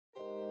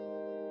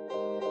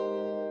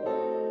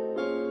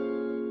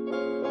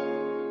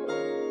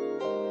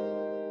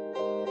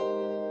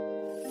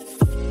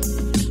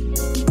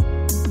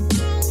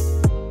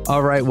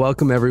All right,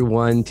 welcome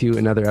everyone to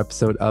another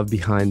episode of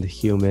Behind the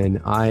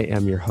Human. I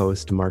am your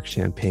host, Mark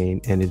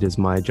Champagne, and it is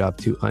my job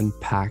to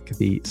unpack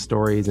the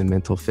stories and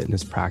mental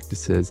fitness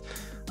practices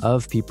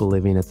of people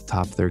living at the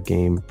top of their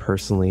game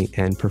personally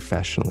and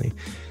professionally.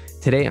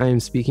 Today, I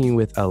am speaking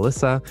with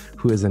Alyssa,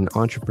 who is an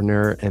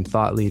entrepreneur and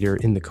thought leader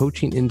in the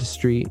coaching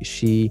industry.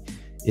 She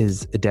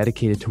is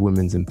dedicated to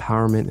women's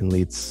empowerment and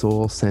leads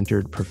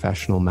soul-centered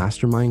professional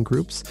mastermind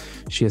groups.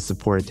 She has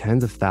supported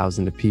tens of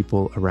thousands of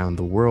people around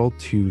the world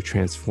to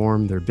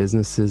transform their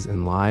businesses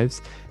and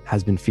lives,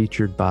 has been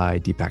featured by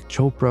Deepak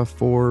Chopra,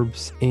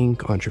 Forbes,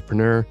 Inc.,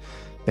 Entrepreneur,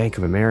 Bank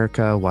of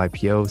America,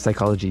 YPO,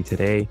 Psychology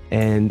Today,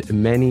 and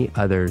many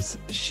others.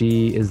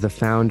 She is the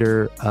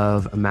founder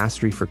of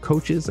Mastery for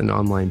Coaches, an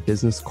online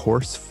business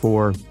course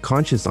for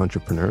conscious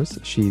entrepreneurs.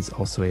 She's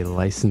also a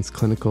licensed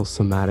clinical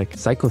somatic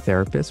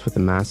psychotherapist with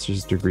a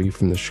master's degree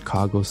from the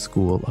Chicago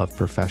School of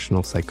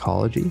Professional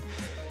Psychology.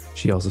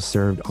 She also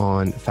served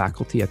on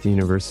faculty at the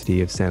University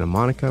of Santa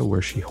Monica,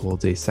 where she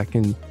holds a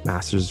second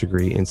master's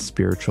degree in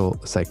spiritual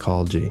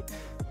psychology.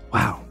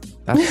 Wow.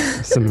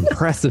 That's some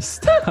impressive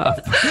stuff.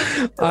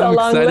 I'm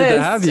excited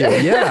to have you.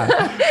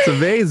 Yeah, it's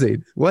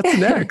amazing. What's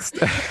next?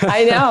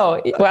 I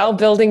know. Well,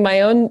 building my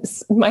own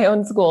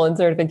school and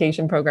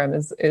certification program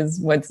is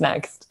what's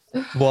next.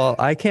 Well,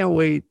 I can't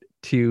wait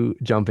to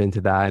jump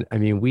into that. I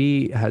mean,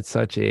 we had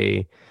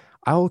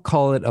I will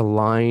call it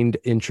aligned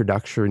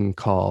introduction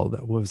call.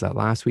 What was that,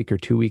 last week or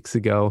 2 weeks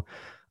ago?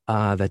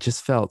 That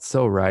just felt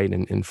so right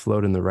and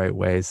flowed in the right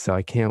ways. So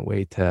I can't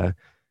wait to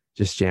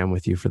just jam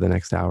with you for the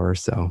next hour or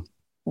so.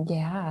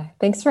 Yeah.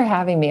 Thanks for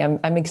having me.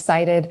 I'm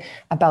excited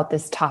about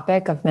this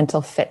topic of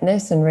mental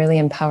fitness and really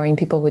empowering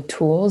people with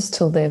tools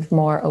to live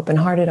more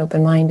open-hearted,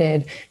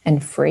 open-minded,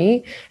 and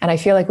free. And I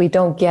feel like we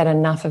don't get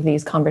enough of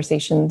these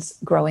conversations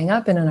growing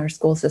up and in our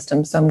school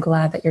system. So I'm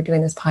glad that you're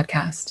doing this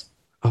podcast.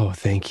 Oh,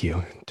 thank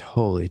you.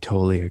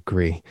 Totally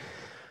agree.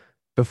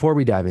 Before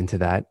we dive into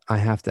that, I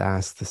have to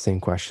ask the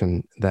same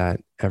question that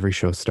every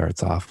show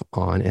starts off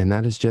on, and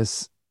that is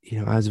just,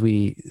 as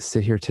we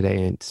sit here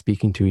today and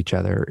speaking to each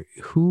other,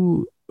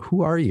 who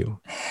are you?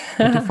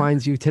 What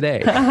defines you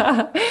today?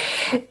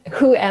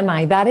 Who am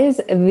I?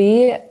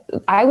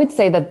 I would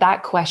say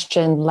that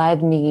question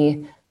led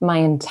me my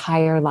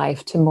entire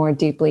life to more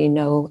deeply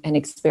know and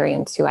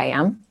experience who I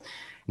am.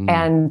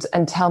 And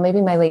until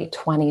maybe my late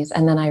 20s.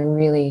 And then I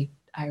really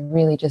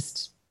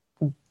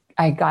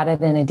got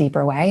it in a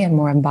deeper way and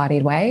more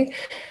embodied way.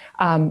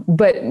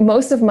 But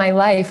most of my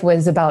life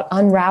was about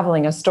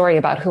unraveling a story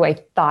about who I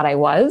thought I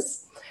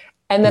was.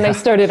 And then I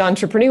started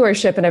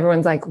entrepreneurship and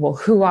everyone's like, well,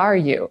 who are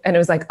you? And it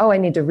was like, oh, I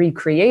need to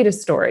recreate a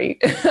story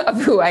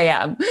of who I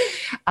am.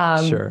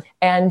 Sure.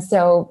 And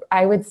so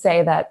I would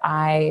say that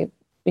I'm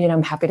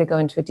happy to go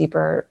into a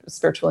deeper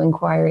spiritual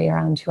inquiry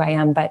around who I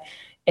am. But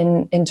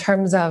in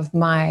terms of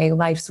my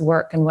life's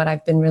work and what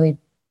I've been really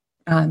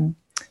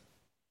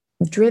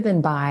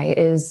driven by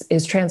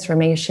is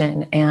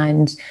transformation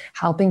and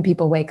helping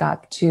people wake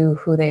up to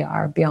who they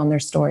are beyond their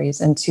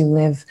stories and to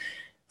live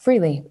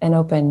freely and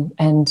open.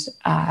 And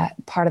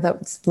part of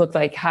that looked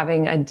like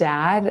having a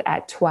dad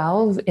at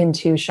 12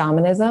 into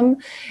shamanism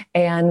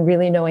and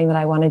really knowing that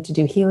I wanted to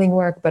do healing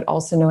work, but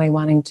also knowing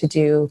wanting to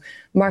do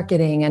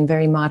marketing and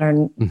very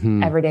modern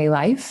everyday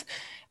life,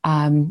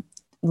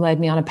 led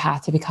me on a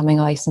path to becoming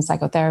a licensed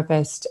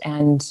psychotherapist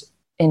and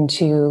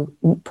into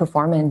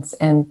performance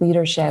and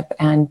leadership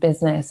and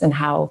business and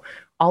how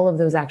all of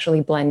those actually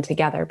blend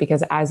together.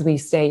 Because as we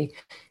say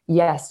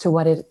yes to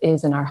what it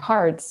is in our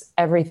hearts,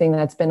 everything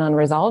that's been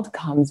unresolved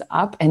comes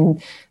up,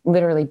 and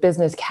literally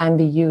business can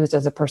be used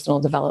as a personal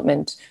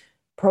development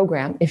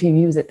program if you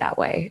use it that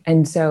way.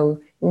 And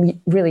so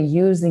really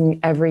using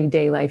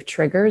everyday life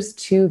triggers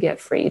to get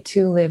free,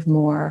 to live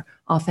more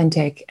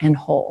authentic and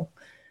whole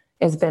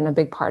has been a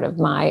big part of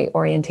my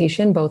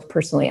orientation, both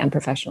personally and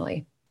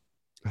professionally.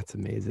 That's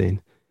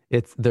amazing.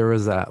 There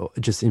was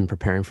just in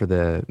preparing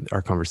for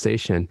our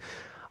conversation,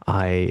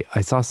 I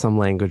saw some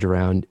language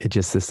around it,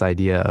 just this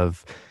idea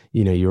of,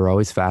 you were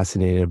always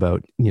fascinated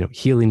about,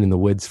 healing in the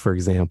woods, for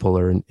example,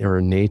 or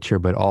in nature,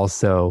 but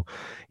also,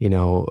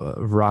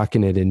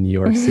 rocking it in New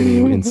York City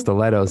in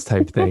stilettos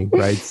type thing.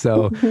 Right.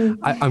 So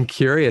I'm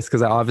curious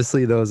because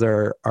obviously those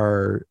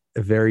are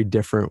very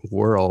different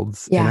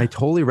worlds. Yeah. And I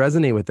totally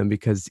resonate with them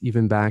because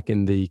even back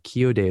in the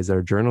Kio days,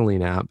 our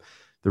journaling app,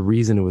 the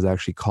reason it was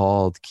actually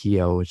called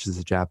Kio, which is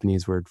a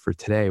Japanese word for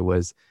today,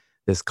 was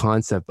this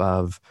concept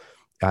of,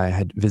 I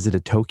had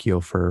visited Tokyo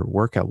for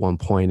work at one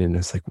point, and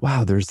it's like,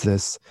 wow, there's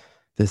this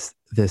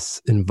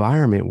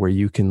environment where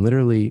you can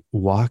literally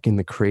walk in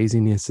the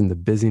craziness and the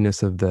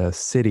busyness of the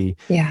city,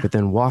 but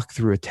then walk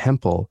through a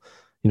temple,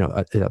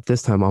 at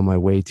this time on my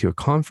way to a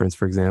conference,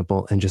 for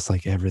example, and just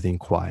like everything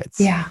quiets.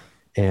 Yeah.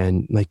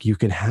 And like you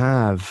can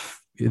have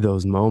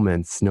those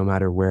moments no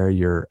matter where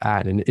you're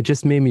at. And it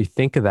just made me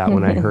think of that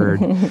when I heard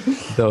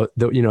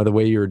the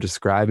way you were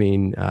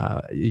describing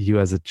you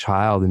as a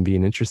child and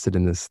being interested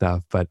in this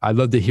stuff. But I'd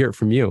love to hear it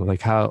from you. Like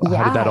how did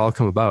that all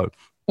come about?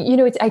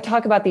 I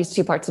talk about these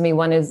two parts of me.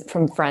 One is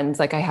from Friends,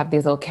 like I have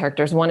these little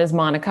characters. One is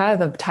Monica,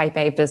 the type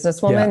A Yeah.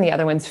 businesswoman. The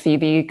other one's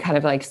Phoebe, kind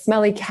of like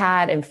smelly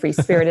cat and free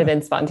spirited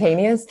and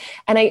spontaneous.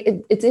 And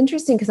it's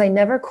interesting because I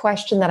never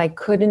questioned that I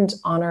couldn't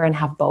honor and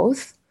have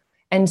both.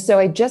 And so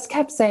I just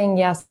kept saying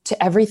yes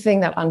to everything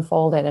that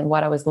unfolded and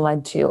what I was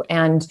led to.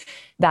 And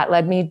that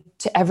led me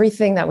to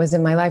everything that was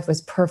in my life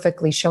was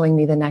perfectly showing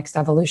me the next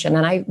evolution.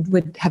 And I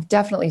would have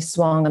definitely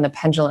swung on the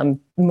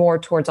pendulum more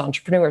towards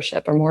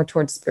entrepreneurship or more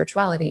towards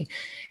spirituality.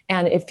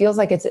 And it feels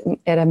like it's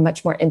at a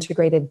much more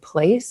integrated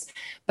place.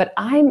 But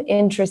I'm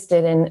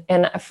interested in,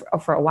 and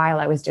for a while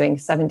I was doing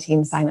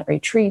 17 silent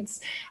retreats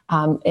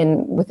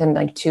within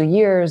like 2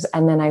 years.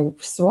 And then I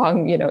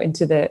swung,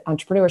 into the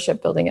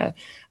entrepreneurship, building a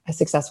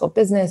successful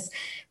business.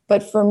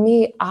 But for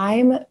me,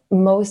 I'm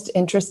most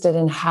interested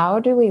in how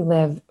do we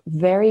live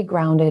very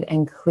grounded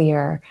and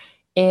clear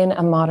in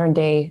a modern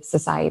day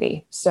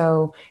society.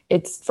 So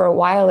for a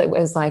while, it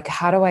was like,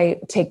 how do I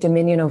take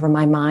dominion over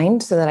my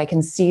mind so that I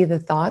can see the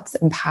thoughts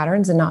and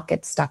patterns and not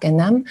get stuck in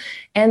them?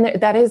 And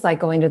that is like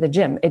going to the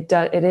gym. It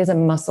is a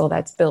muscle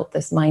that's built,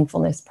 this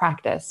mindfulness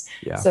practice.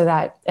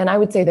 Yeah. And I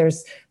would say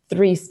there's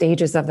 3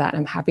 stages of that.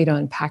 I'm happy to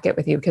unpack it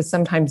with you because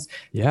sometimes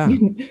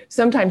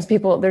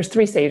people, there's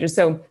 3 stages.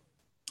 So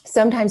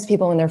sometimes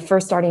people, when they're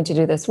first starting to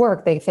do this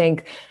work, they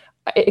think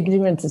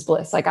ignorance is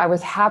bliss. Like I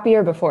was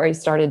happier before I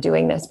started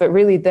doing this, but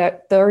really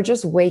they're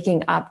just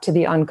waking up to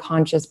the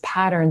unconscious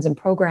patterns and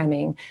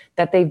programming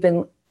that they've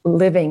been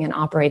living and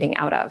operating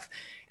out of.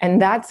 And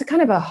that's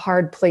kind of a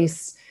hard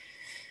place.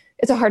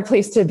 It's a hard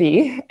place to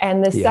be.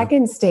 And the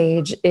second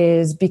stage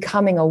is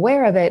becoming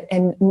aware of it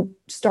and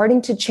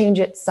starting to change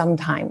it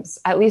sometimes,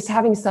 at least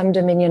having some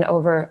dominion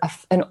over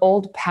an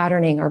old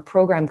patterning or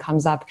program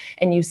comes up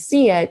and you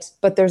see it,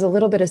 but there's a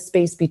little bit of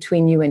space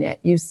between you and it.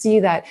 You see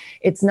that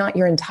it's not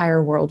your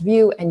entire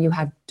worldview and you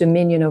have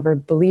dominion over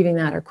believing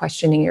that or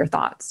questioning your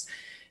thoughts.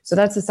 So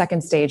that's the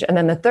second stage. And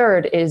then the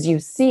third is you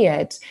see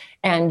it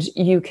and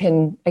you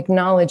can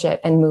acknowledge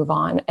it and move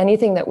on.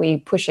 Anything that we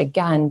push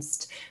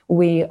against,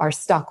 we are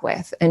stuck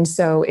with. And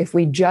so if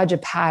we judge a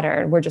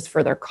pattern, we're just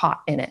further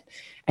caught in it.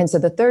 And so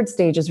the third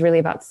stage is really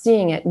about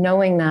seeing it,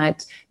 knowing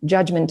that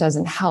judgment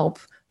doesn't help,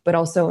 but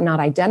also not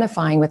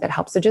identifying with it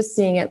helps. So just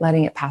seeing it,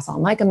 letting it pass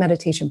on, like a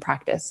meditation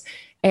practice.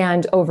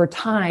 And over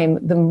time,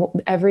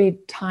 every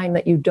time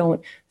that you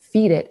don't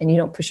feed it and you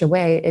don't push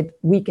away, it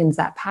weakens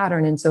that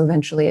pattern. And so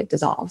eventually it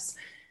dissolves.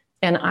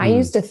 And I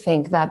used to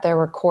think that there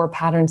were core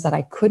patterns that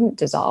I couldn't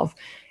dissolve.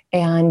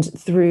 And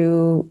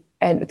through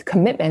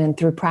commitment and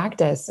through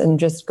practice and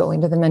just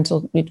going to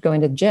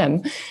the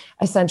gym,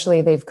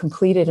 essentially they've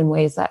completed in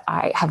ways that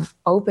I have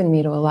opened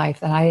me to a life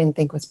that I didn't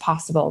think was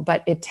possible.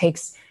 But it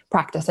takes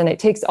practice. And it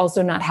takes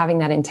also not having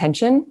that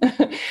intention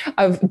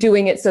of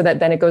doing it so that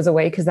then it goes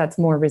away, because that's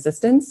more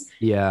resistance.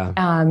 Yeah.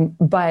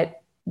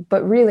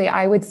 But really,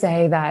 I would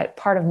say that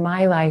part of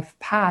my life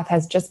path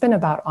has just been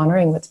about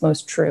honoring what's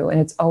most true. And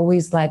it's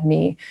always led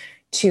me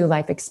to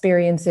life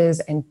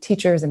experiences and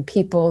teachers and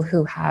people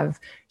who have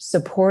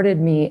supported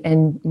me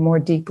in more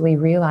deeply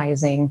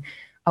realizing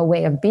a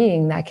way of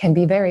being that can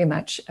be very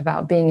much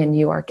about being in New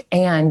York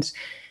and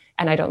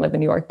I don't live in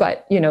New York,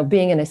 but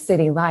being in a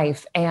city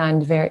life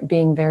and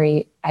being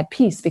very at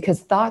peace, because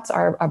thoughts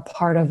are a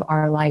part of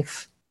our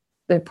life.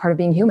 They're part of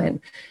being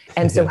human.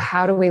 And so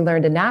how do we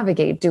learn to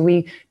navigate? Do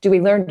we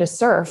learn to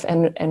surf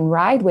and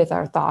ride with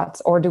our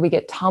thoughts, or do we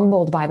get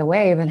tumbled by the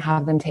wave and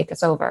have them take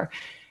us over?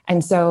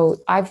 And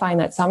so I find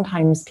that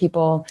sometimes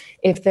people,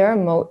 if they're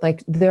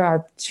there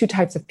are 2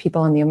 types of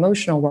people in the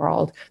emotional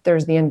world.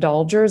 There's the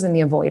indulgers and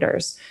the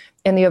avoiders.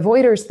 And the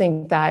avoiders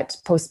think that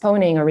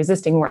postponing or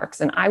resisting works.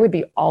 And I would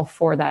be all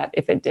for that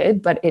if it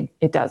did, but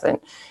it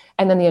doesn't.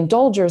 And then the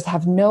indulgers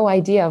have no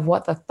idea of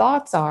what the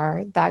thoughts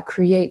are that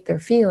create their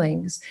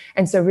feelings.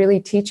 And so really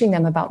teaching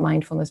them about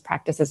mindfulness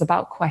practices,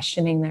 about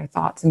questioning their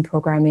thoughts and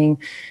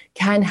programming,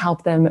 can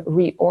help them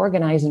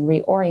reorganize and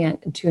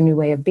reorient into a new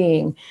way of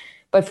being.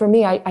 But for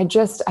me, I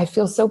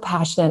feel so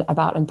passionate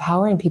about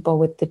empowering people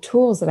with the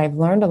tools that I've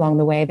learned along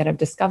the way, that I've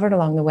discovered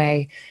along the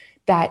way,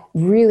 that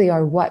really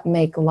are what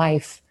make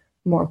life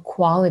more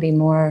quality,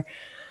 more,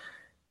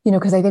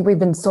 because I think we've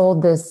been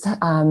sold this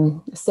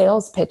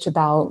sales pitch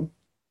about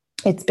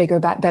it's bigger,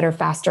 better,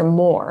 faster,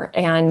 more.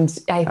 And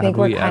I think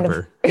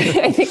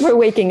I think we're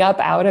waking up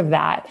out of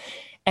that.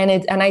 And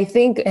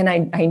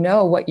I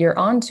know what you're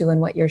onto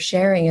and what you're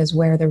sharing is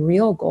where the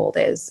real gold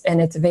is.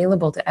 And it's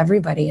available to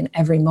everybody in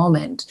every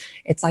moment.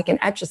 It's like an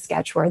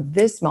Etch-a-Sketch where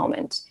this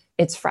moment,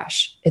 it's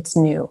fresh, it's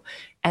new.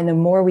 And the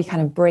more we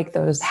kind of break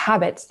those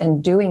habits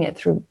and doing it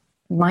through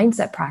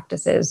mindset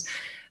practices,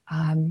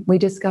 we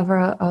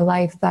discover a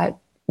life that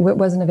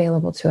wasn't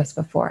available to us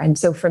before. And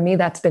so for me,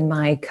 that's been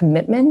my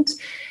commitment.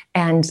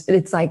 And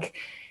it's like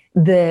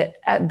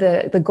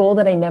the goal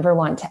that I never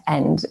want to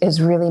end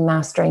is really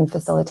mastering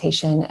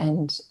facilitation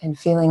and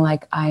feeling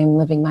like I'm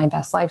living my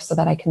best life so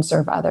that I can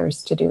serve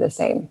others to do the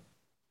same.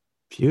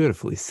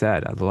 Beautifully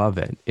said. I love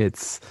it.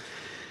 It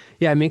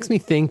makes me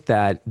think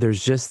that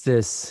there's just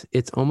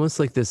it's almost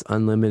like this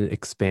unlimited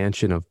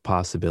expansion of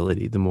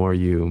possibility. The more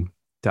you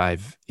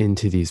dive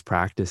into these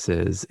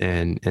practices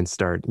and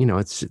start,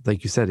 it's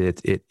like you said,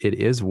 it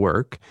is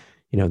work.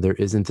 There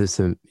isn't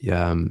this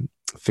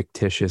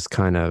fictitious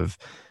kind of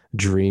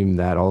dream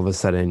that all of a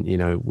sudden,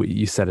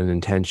 you set an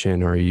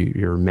intention or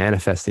you're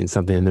manifesting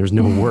something and there's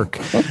no work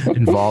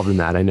involved in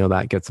that. I know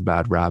that gets a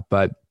bad rap,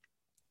 but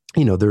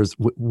there's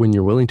when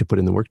you're willing to put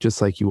in the work,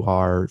 just like you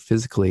are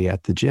physically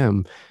at the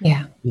gym,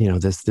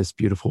 this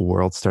beautiful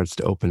world starts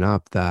to open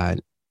up that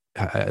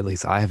at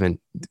least I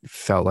haven't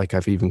felt like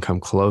I've even come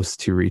close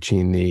to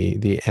reaching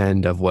the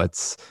end of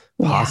what's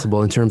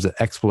possible in terms of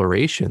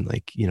exploration,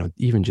 like,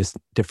 even just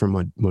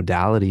different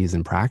modalities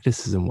and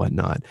practices and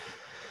whatnot.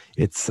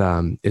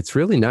 It's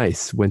really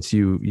nice once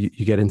you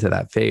get into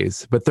that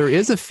phase. But there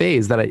is a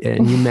phase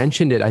and you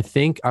mentioned it, I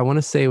think, I want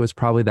to say it was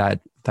probably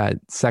that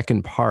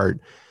second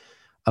part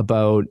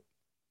about,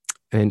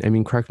 and I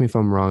mean, correct me if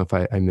I'm wrong, if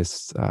I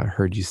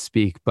misheard you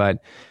speak, but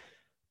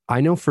I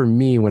know for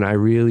me, when I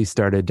really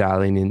started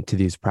dialing into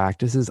these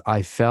practices,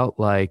 I felt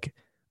like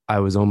I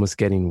was almost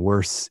getting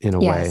worse in a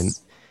way.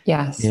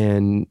 Yes.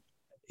 And,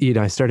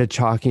 I started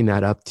chalking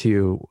that up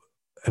to,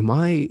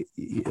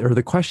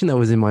 the question that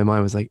was in my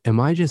mind was like, am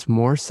I just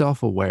more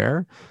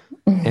self-aware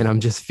and I'm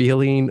just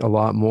feeling a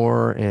lot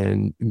more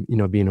and,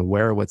 being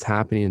aware of what's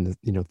happening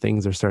and,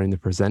 things are starting to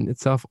present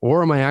itself,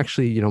 or am I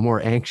actually,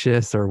 more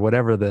anxious or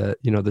whatever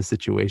the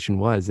situation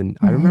was? And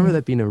I remember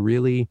that being a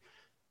really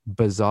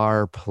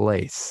bizarre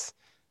place,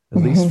 at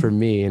least for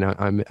me. And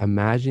I'm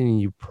imagining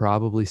you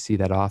probably see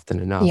that often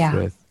enough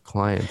with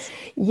clients.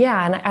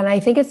 Yeah. And I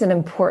think it's an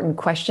important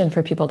question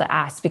for people to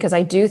ask, because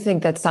I do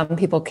think that some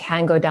people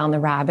can go down the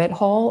rabbit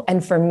hole.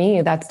 And for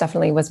me, that's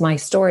definitely was my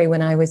story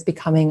when I was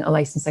becoming a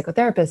licensed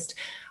psychotherapist.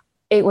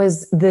 It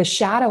was the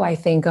shadow, I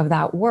think, of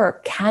that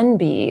work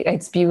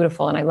it's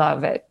beautiful and I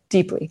love it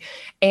deeply.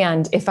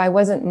 And if I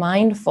wasn't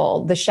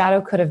mindful, the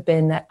shadow could have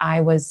been that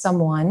I was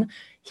someone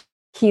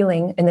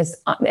healing in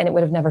this, and it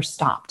would have never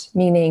stopped,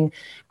 meaning,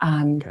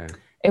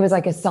 it was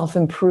like a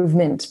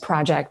self-improvement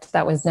project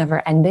that was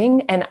never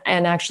ending. And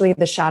actually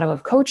the shadow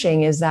of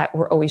coaching is that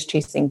we're always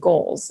chasing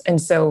goals. And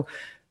so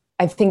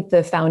I think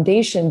the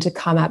foundation to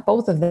come at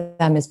both of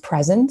them is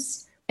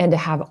presence and to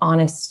have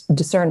honest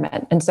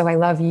discernment. And so I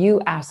love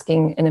you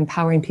asking and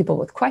empowering people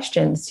with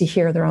questions to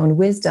hear their own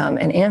wisdom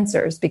and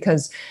answers,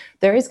 because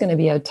there is going to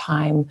be a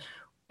time.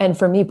 And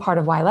for me, part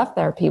of why I left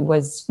therapy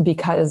was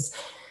because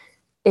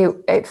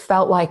it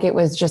felt like it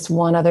was just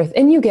one other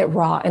and you get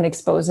raw and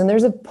exposed. And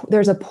there's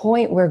a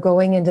point where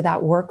going into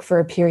that work for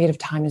a period of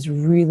time is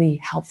really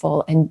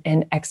helpful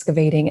and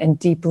excavating and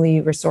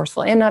deeply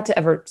resourceful, and not to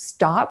ever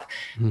stop,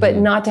 but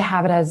not to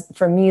have it as,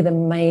 for me, the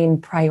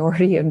main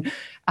priority. And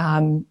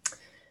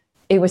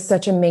it was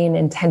such a main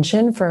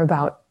intention for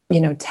about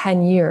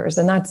 10 years.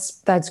 And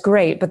that's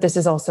great. But this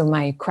is also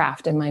my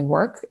craft and my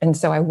work. And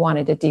so I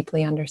wanted to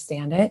deeply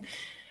understand it.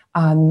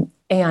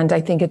 And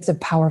I think it's a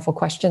powerful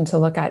question to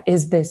look at.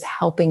 Is this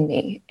helping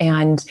me?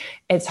 And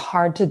it's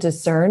hard to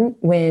discern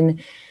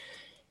when,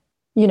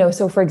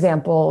 so for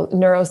example,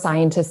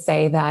 neuroscientists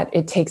say that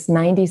it takes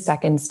 90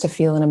 seconds to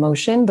feel an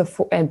emotion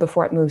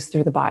before it moves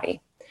through the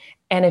body.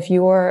 And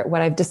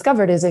what I've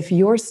discovered is if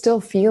you're still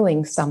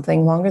feeling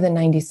something longer than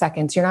 90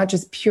 seconds, you're not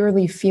just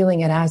purely feeling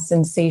it as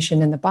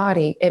sensation in the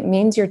body. It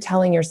means you're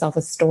telling yourself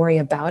a story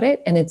about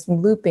it and it's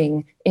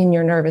looping in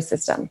your nervous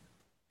system.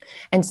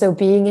 And so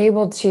being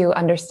able to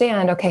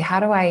understand,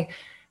 okay,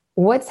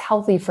 what's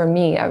healthy for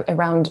me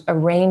around a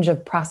range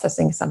of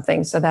processing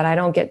something so that I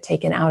don't get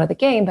taken out of the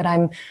game, but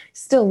I'm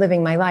still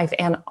living my life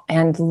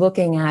and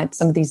looking at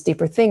some of these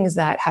deeper things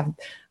that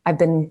I've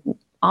been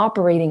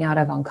operating out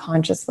of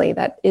unconsciously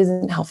that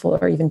isn't helpful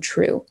or even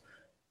true.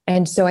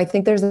 And so I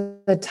think there's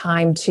a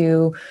time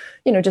to,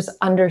 just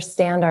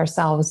understand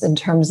ourselves in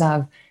terms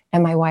of,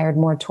 am I wired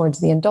more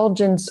towards the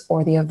indulgence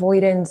or the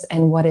avoidance?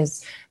 And what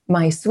is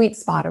my sweet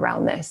spot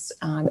around this?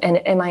 And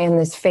am I in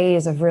this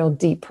phase of real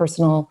deep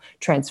personal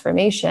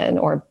transformation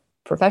or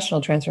professional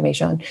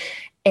transformation?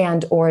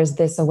 Or is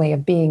this a way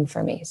of being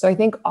for me? So I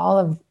think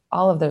all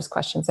of those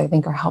questions, I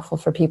think, are helpful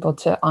for people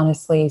to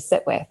honestly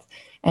sit with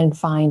and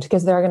find,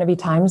 because there are going to be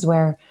times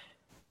where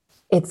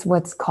it's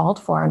what's called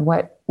for and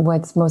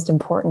what's most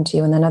important to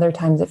you. And then other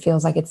times it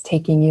feels like it's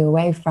taking you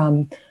away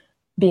from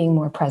being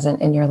more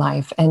present in your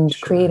life and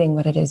creating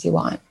what it is you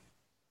want.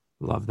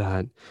 Love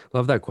that.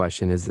 Love that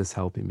question. Is this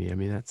helping me? I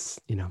mean, that's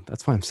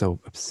why I'm so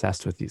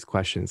obsessed with these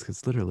questions,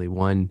 because literally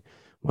one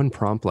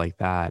prompt like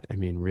that, I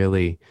mean,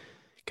 really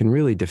can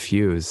really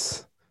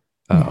diffuse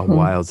a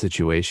wild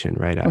situation,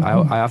 right?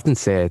 I often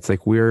say it's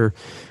like we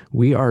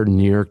are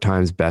New York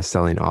Times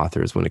bestselling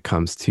authors when it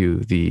comes to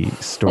the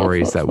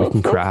stories that we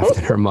can craft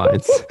in our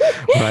minds,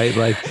 right?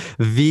 Like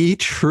the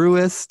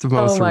truest,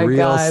 most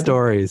real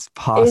stories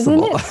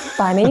possible. Isn't it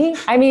funny?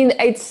 I mean,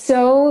 it's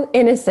so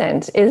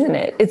innocent, isn't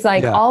it? It's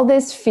like all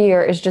this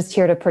fear is just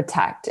here to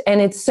protect. And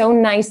it's so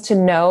nice to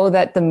know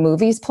that the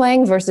movie's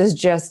playing versus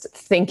just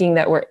thinking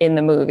that we're in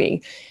the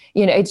movie.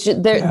 It's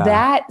just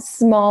that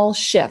small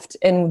shift.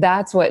 And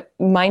that's what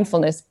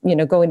mindfulness,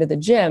 going to the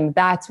gym,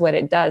 that's what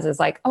it does, is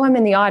like, oh, I'm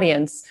in the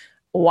audience.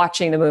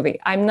 watching the movie.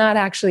 I'm not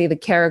actually the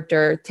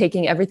character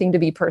taking everything to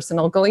be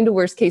personal, going to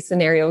worst case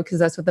scenario, because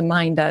that's what the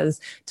mind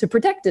does to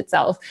protect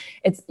itself.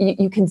 It's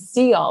you can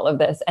see all of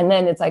this, and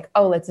then it's like,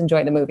 oh, let's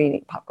enjoy the movie and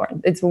eat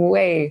popcorn. It's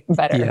way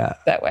better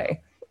that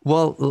way.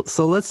 Well,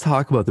 so let's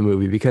talk about the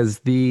movie,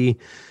 because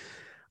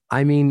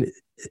I mean,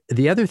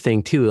 the other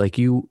thing too, like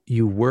you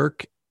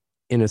work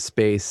in a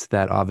space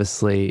that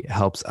obviously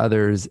helps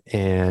others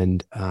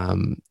and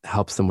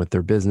helps them with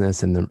their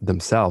business and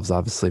themselves,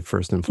 obviously,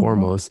 first and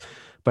foremost.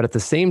 But at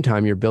the same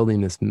time, you're building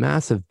this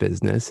massive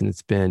business, and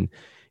it's been,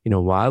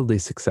 wildly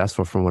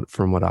successful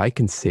from what I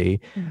can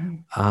see.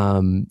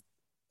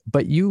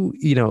 But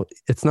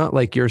it's not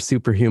like you're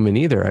superhuman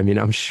either. I mean,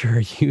 I'm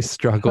sure you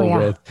struggle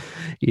with,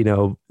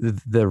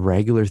 the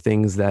regular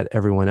things that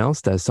everyone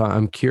else does. So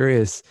I'm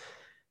curious,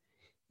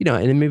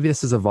 and maybe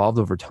this has evolved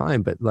over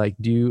time, but like,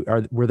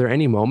 were there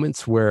any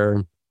moments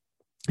where,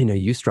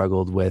 you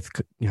struggled with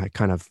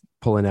kind of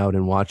pulling out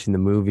and watching the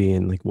movie,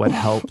 and like what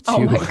helped you? Oh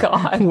my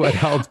God. What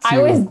helped you?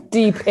 I was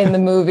deep in the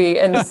movie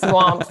and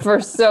swamped for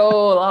so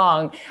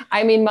long.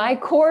 I mean, my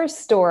core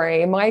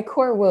story, my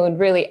core wound,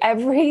 really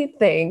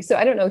everything. So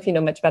I don't know if you know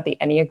much about the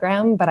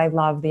Enneagram, but I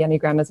love the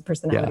Enneagram as a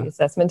personality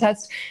assessment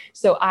test.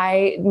 So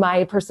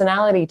my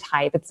personality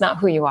type, it's not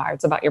who you are,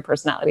 it's about your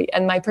personality.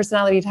 And my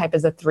personality type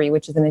is a 3,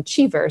 which is an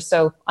achiever.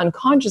 So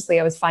unconsciously,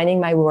 I was finding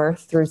my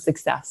worth through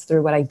success,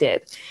 through what I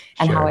did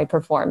and how I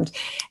performed.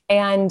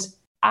 And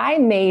I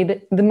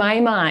made my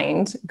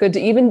mind good to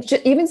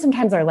even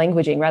sometimes our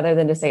languaging, rather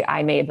than to say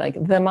I made,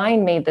 like the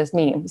mind made this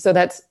mean. So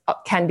that's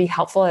can be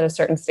helpful at a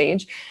certain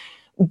stage.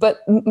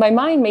 But my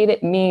mind made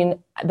it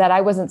mean that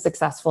I wasn't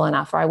successful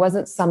enough, or I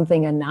wasn't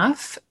something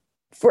enough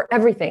for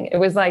everything. It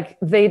was like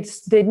they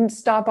didn't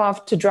stop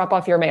off to drop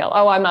off your mail.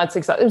 Oh, I'm not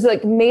successful. It was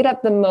like made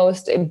up the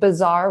most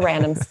bizarre,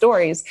 random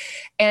stories.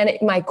 And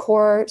my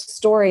core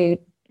story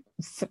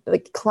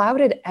like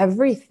clouded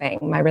everything,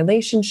 my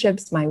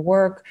relationships, my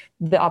work,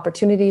 the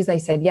opportunities I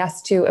said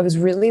yes to. I was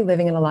really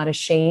living in a lot of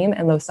shame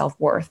and low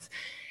self-worth.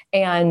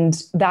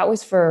 And that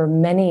was for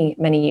many,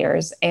 many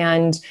years.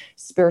 And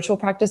spiritual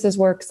practices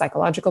work,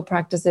 psychological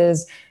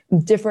practices,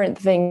 different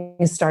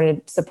things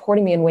started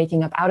supporting me and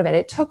waking up out of it.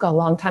 It took a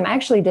long time. I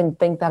actually didn't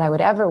think that I would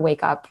ever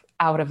wake up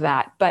out of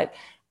that. But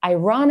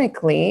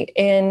ironically,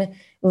 in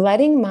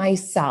letting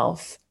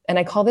myself, and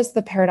I call this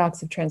the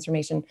paradox of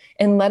transformation,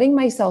 and letting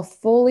myself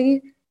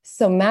fully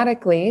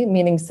somatically,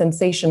 meaning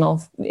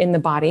sensational in the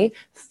body,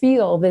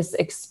 feel this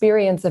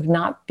experience of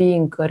not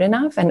being good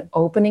enough and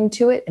opening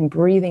to it and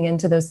breathing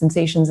into those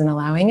sensations and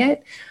allowing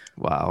it.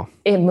 Wow.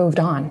 It moved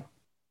on.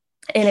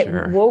 And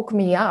it woke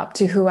me up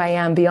to who I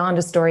am beyond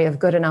a story of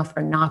good enough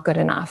or not good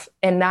enough.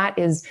 And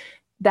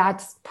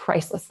that's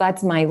priceless.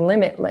 That's my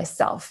limitless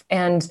self.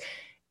 And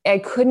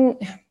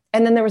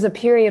and then there was a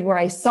period where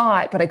I saw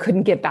it, but I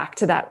couldn't get back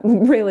to that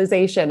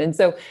realization. And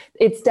so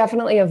it's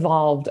definitely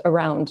evolved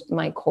around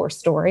my core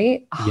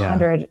story,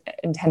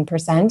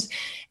 110%.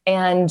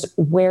 And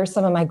where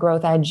some of my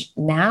growth edge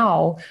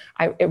now,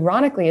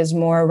 ironically, is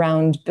more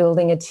around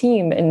building a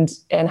team and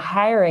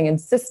hiring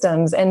and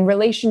systems and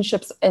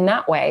relationships in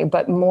that way,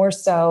 but more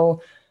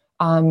so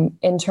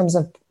in terms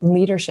of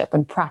leadership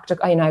and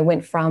practical. I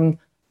went from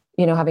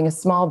having a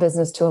small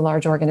business to a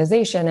large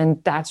organization.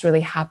 And that's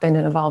really happened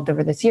and evolved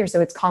over this year. So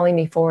it's calling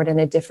me forward in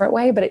a different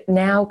way, but it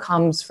now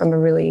comes from a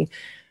really,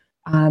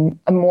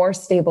 a more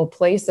stable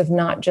place of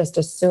not just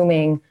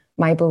assuming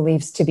my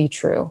beliefs to be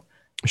true.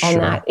 Sure.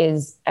 And that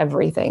is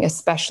everything,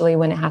 especially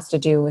when it has to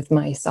do with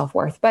my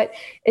self-worth. But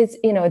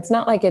it's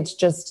not like it's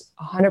just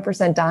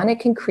 100% done. It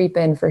can creep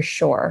in for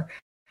sure.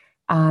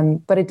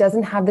 But it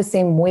doesn't have the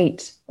same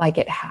weight like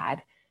it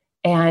had.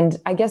 And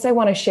I guess I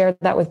want to share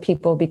that with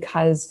people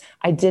because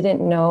I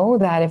didn't know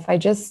that if I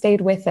just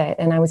stayed with it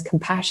and I was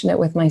compassionate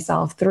with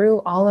myself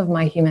through all of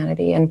my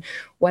humanity and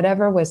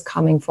whatever was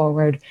coming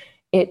forward,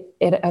 it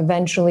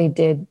eventually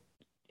did.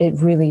 It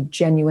really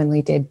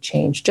genuinely did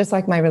change. Just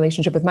like my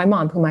relationship with my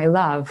mom, whom I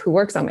love, who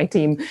works on my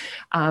team,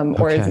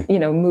 or is,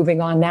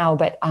 moving on now.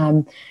 But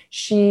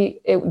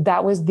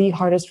that was the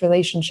hardest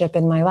relationship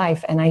in my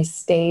life. And I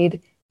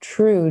stayed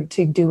true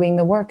to doing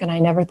the work. And I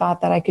never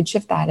thought that I could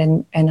shift that.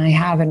 And I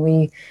have, and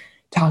we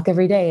talk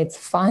every day. It's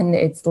fun.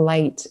 It's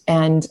light.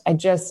 And I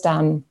just,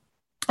 I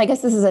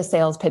guess this is a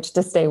sales pitch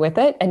to stay with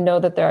it and know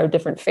that there are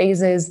different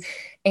phases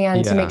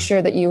and to make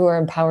sure that you are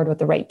empowered with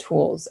the right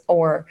tools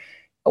or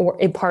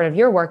a part of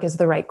your work is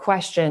the right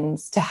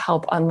questions to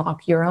help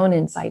unlock your own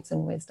insights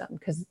and wisdom,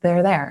 because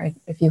they're there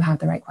if you have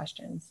the right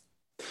questions.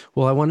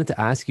 Well, I wanted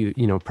to ask you,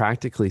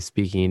 practically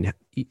speaking,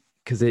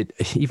 because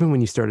even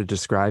when you started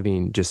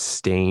describing just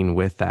staying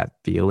with that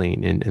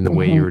feeling and the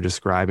way you were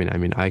describing,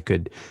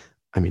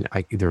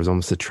 there was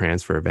almost a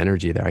transfer of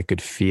energy there. I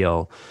could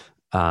feel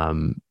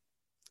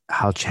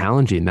how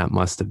challenging that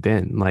must have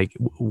been. Like,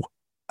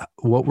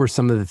 what were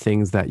some of the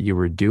things that you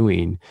were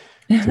doing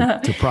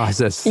to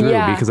process through,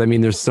 because I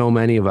mean, there's so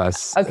many of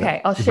us.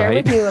 Okay. I'll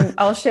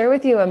share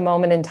with you a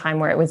moment in time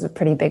where it was a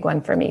pretty big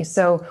one for me.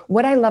 So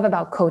what I love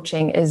about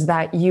coaching is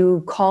that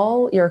you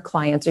call your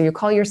clients or you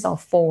call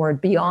yourself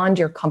forward beyond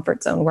your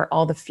comfort zone where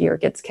all the fear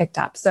gets kicked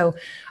up. So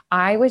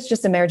I was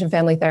just a marriage and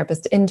family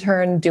therapist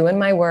intern doing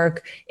my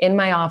work in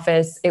my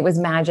office. It was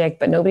magic,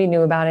 but nobody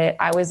knew about it.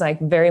 I was like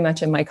very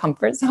much in my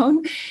comfort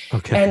zone.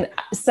 Okay. And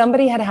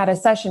somebody had a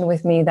session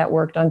with me that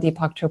worked on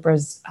Deepak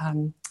Chopra's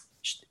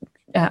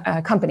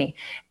company,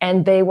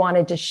 and they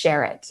wanted to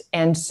share it.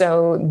 And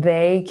so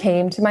they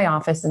came to my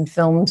office and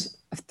filmed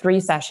 3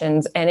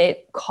 sessions, and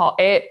it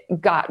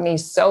got me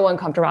so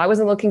uncomfortable. I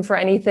wasn't looking for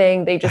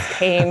anything. They just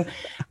came.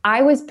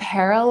 I was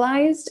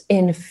paralyzed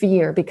in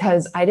fear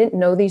because I didn't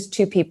know these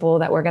 2 people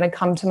that were going to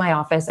come to my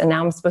office. And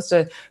now I'm supposed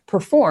to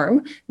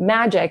perform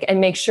magic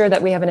and make sure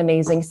that we have an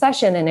amazing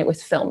session. And it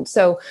was filmed.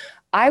 So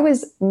I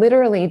was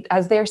literally,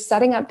 as they're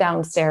setting up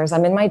downstairs,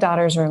 I'm in my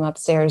daughter's room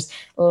upstairs,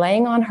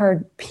 laying on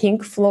her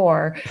pink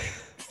floor,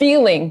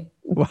 feeling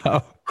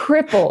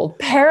crippled,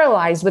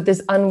 paralyzed with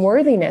this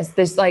unworthiness,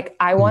 this like,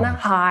 I want to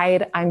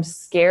hide. I'm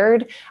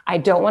scared. I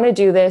don't want to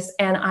do this.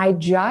 And I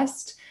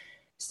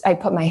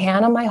put my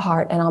hand on my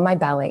heart and on my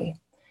belly.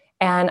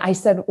 And I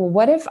said, well,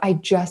 what if I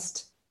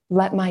just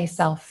let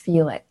myself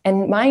feel it?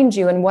 And mind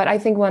you, and what I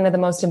think one of the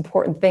most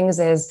important things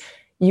is,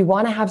 you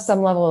want to have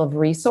some level of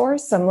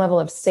resource, some level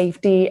of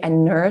safety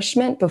and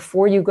nourishment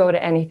before you go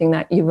to anything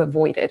that you've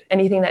avoided,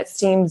 anything that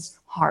seems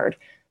hard.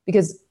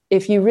 Because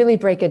if you really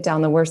break it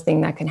down, the worst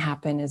thing that can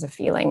happen is a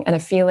feeling. And a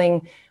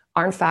feeling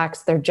aren't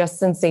facts, they're just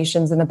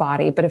sensations in the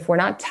body. But if we're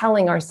not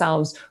telling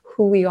ourselves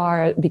who we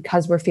are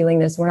because we're feeling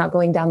this, we're not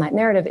going down that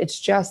narrative, it's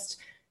just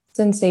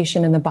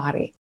sensation in the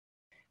body.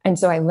 And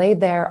so I laid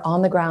there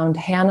on the ground,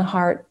 hand,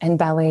 heart, and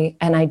belly,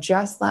 and I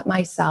just let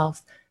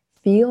myself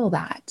feel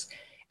that.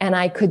 And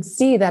I could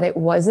see that it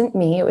wasn't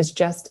me. It was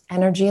just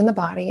energy in the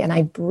body. And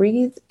I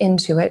breathed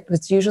into it. It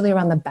was usually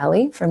around the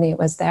belly. For me, it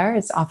was there.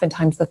 It's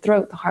oftentimes the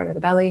throat, the heart, or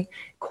the belly.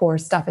 Core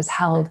stuff is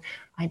held.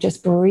 I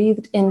just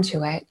breathed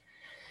into it.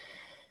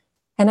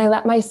 And I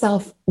let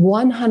myself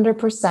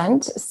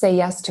 100% say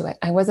yes to it.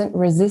 I wasn't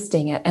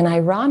resisting it. And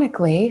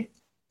ironically,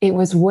 it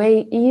was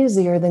way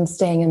easier than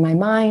staying in my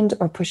mind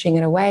or pushing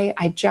it away.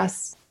 I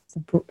just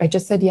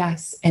said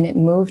yes, and it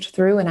moved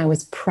through, and I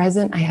was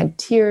present. I had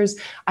tears.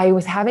 I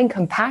was having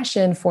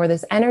compassion for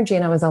this energy,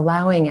 and I was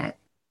allowing it.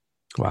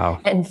 Wow.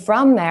 And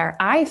from there,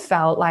 I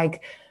felt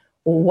like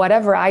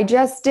whatever I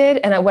just did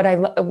and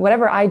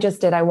whatever I just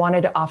did, I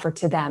wanted to offer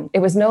to them. It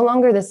was no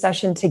longer the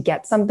session to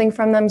get something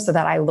from them so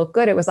that I look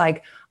good. It was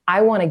like,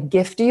 I want to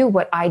gift you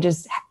what I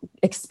just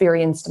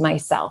experienced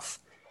myself.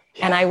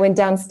 Yeah. And I went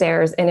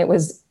downstairs, and it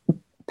was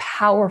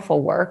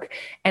powerful work.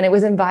 And it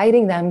was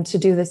inviting them to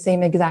do the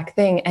same exact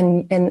thing.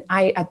 And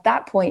I, at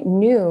that point,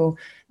 knew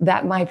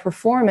that my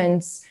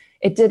performance,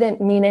 it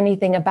didn't mean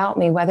anything about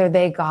me, whether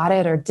they got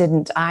it or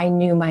didn't. I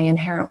knew my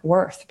inherent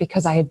worth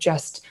because I had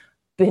just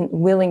been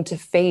willing to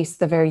face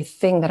the very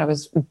thing that I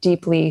was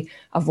deeply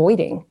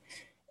avoiding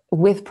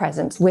with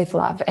presence, with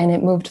love, and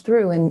it moved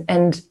through.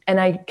 And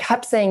I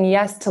kept saying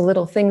yes to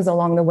little things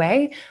along the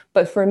way.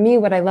 But for me,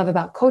 what I love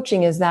about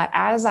coaching is that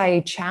as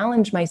I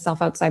challenge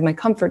myself outside my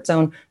comfort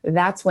zone,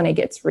 that's when it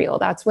gets real.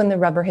 That's when the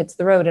rubber hits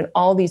the road, and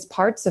all these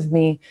parts of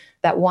me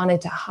that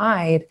wanted to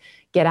hide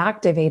get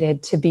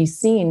activated to be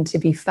seen, to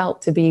be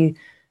felt, to be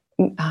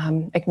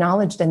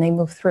acknowledged, and they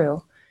move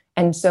through.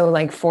 And so,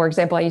 like, for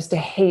example, I used to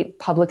hate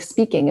public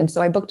speaking. And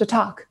so I booked a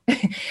talk.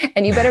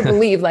 And you better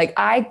believe, like,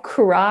 I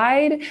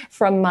cried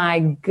from my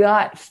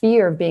gut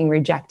fear of being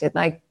rejected,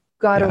 like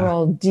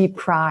guttural, deep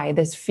cry,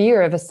 this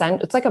fear of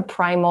ascent. It's like a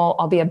primal,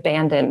 I'll be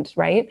abandoned,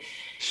 right?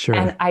 Sure.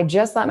 And I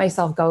just let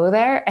myself go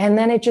there. And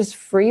then it just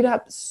freed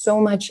up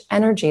so much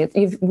energy.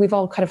 We've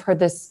all kind of heard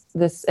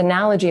this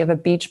analogy of a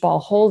beach ball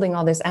holding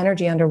all this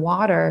energy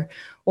underwater.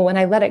 Well, when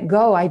I let it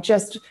go, I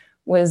just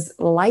was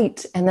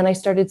light. And then I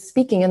started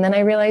speaking. And then I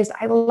realized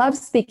I love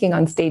speaking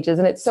on stages.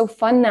 And it's so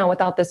fun now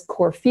without this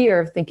core fear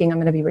of thinking I'm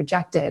going to be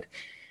rejected.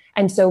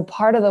 And so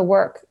part of the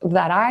work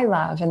that I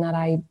love and that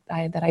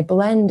I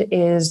blend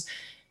is,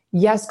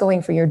 yes,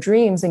 going for your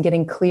dreams and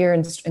getting clear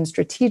and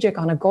strategic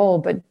on a goal,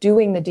 but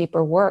doing the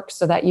deeper work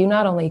so that you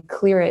not only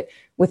clear it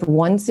with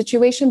one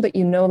situation, but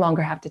you no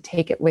longer have to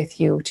take it with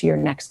you to your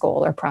next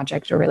goal or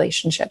project or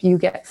relationship. You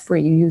get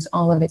free. You use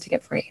all of it to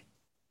get free.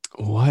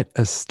 What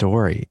a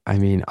story. I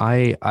mean,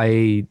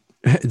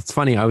 it's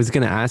funny. I was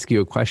going to ask you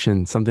a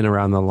question, something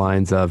around the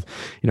lines of,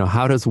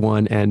 how does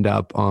one end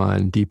up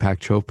on Deepak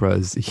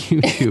Chopra's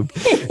YouTube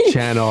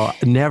channel?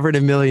 Never in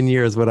a million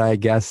years would I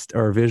guessed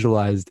or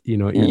visualized,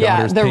 your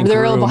daughter's the pink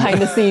real room.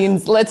 behind the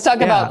scenes. Let's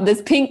talk about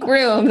this pink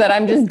room that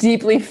I'm just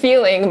deeply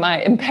feeling.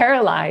 I'm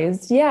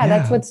paralyzed. Yeah,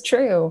 that's what's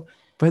true.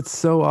 But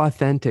so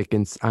authentic,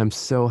 and I'm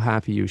so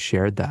happy you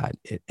shared that.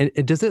 And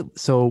does it,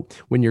 so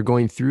when you're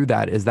going through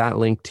that, is that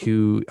linked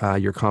to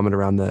your comment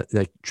around the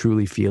like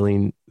truly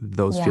feeling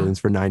those Yeah. feelings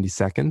for 90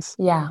 seconds?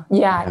 Yeah.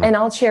 Yeah. And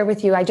I'll share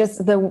with you,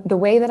 the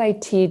way that I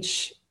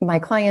teach my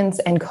clients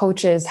and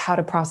coaches how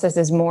to process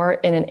is more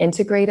in an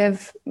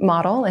integrative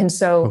model. And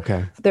so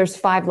Okay. there's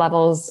 5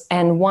 levels,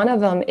 and one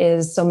of them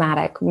is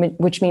somatic,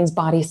 which means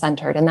body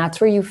centered. And that's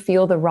where you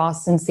feel the raw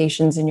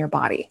sensations in your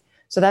body.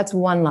 So that's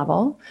one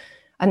level.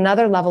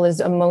 Another level is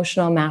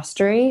emotional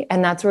mastery.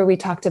 And that's where we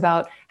talked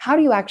about how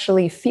do you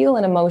actually feel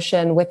an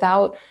emotion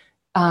without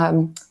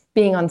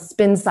being on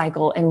spin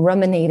cycle and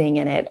ruminating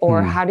in it,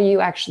 or how do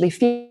you actually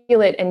feel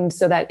it and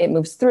so that it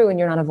moves through and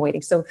you're not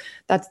avoiding. So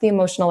that's the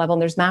emotional level.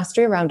 And there's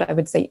mastery around, I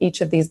would say,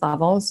 each of these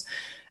levels.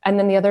 And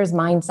then the other is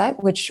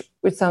mindset, which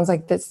it sounds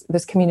like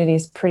this community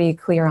is pretty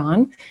clear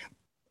on.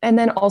 And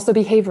then also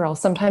behavioral.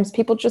 Sometimes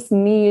people just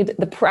need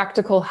the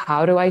practical,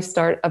 how do I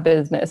start a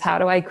business? How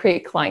do I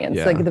create clients?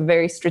 Yeah. Like the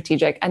very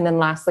strategic. And then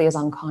lastly is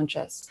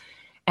unconscious.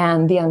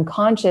 And the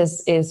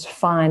unconscious is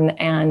fun.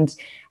 And,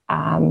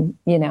 I'm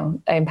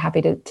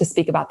happy to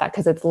speak about that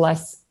because it's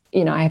less,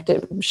 I have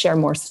to share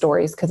more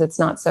stories because it's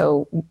not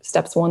so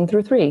steps 1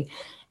 through 3.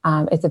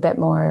 It's a bit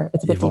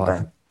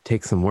deeper.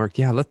 Take some work.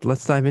 Yeah.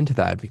 Let's dive into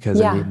that because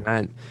I mean,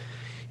 that,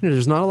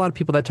 there's not a lot of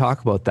people that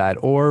talk about that,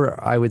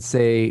 or I would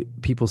say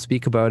people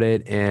speak about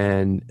it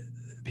and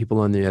people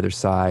on the other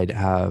side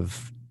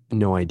have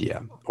no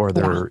idea, or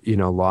they're,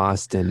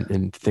 lost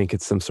and think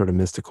it's some sort of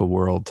mystical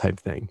world type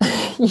thing.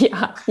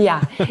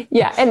 Yeah.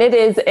 And it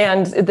is.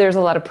 And there's a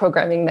lot of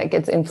programming that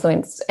gets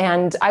influenced.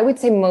 And I would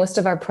say most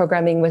of our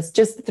programming was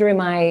just through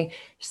my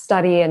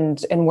study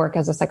and work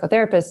as a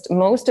psychotherapist.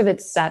 Most of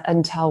it's set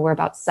until we're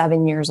about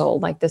 7 years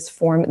old, like these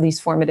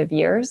formative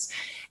years.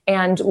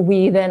 And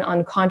we then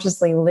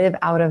unconsciously live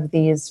out of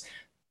these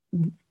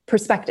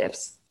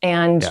perspectives.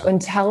 And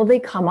until they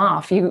come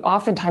off, you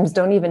oftentimes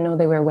don't even know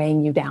they were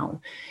weighing you down.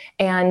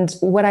 And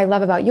what I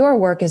love about your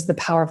work is the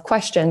power of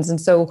questions. And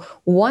so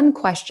one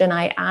question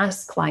I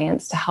ask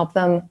clients to help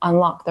them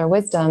unlock their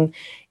wisdom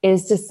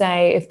is to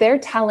say, if they're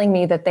telling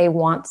me that they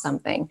want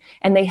something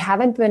and they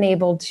haven't been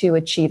able to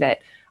achieve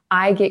it,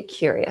 I get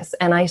curious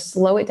and I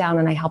slow it down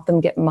and I help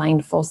them get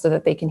mindful so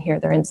that they can hear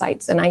their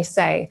insights. And I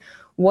say,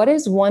 what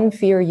is one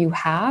fear you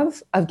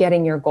have of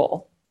getting your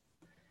goal?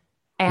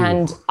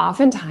 And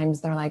oftentimes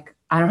they're like,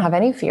 I don't have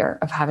any fear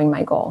of having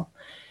my goal.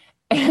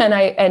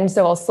 And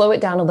so I'll slow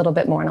it down a little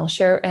bit more and I'll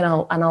share and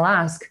I'll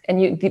ask,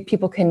 and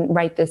people can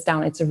write this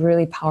down. It's a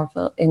really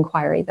powerful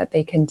inquiry that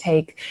they can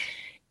take.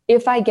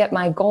 If I get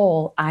my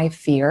goal, I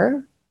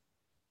fear,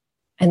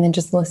 and then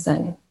just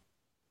listen.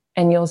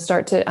 And you'll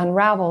start to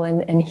unravel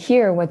and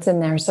hear what's in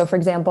there. So for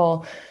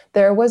example,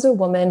 there was a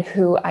woman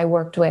who I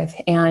worked with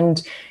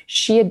and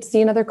she had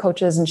seen other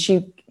coaches and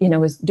she,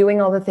 was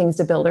doing all the things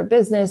to build her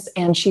business.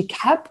 And she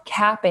kept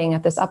capping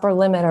at this upper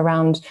limit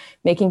around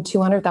making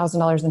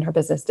 $200,000 in her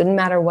business. Didn't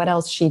matter what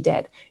else she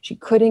did. She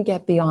couldn't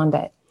get beyond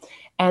it.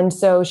 And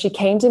so she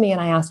came to me and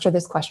I asked her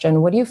this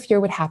question: what do you fear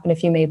would happen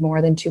if you made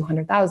more than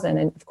 200,000?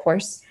 And of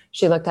course,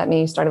 she looked at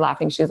me, started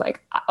laughing. She was like,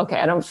 okay,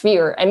 I don't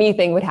fear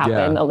anything would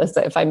happen,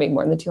 Alyssa, if I made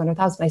more than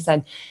 200,000. I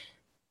said,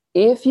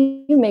 if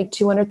you make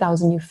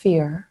 200,000, you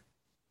fear.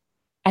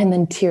 And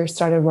then tears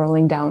started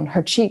rolling down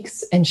her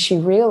cheeks. And she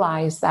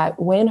realized that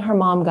when her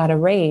mom got a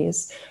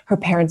raise, her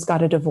parents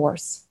got a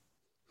divorce.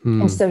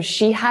 And so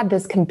she had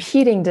this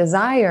competing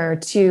desire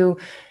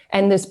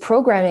and this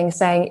programming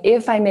saying,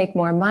 if I make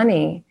more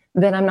money,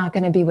 then I'm not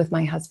going to be with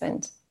my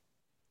husband.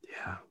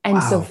 Yeah.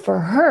 And so for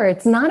her,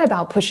 it's not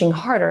about pushing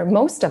harder.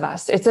 Most of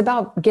us, it's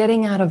about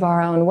getting out of our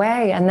own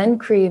way and then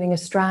creating a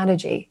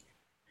strategy.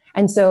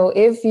 And so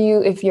if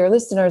your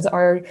listeners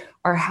are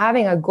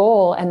having a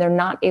goal and they're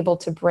not able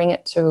to bring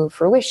it to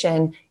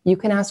fruition, you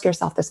can ask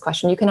yourself this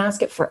question. You can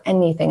ask it for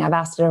anything. I've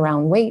asked it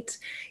around weight,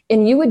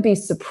 and you would be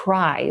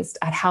surprised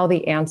at how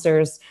the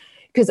answers,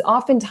 because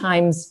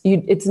oftentimes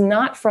it's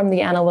not from the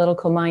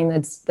analytical mind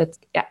that's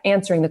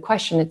answering the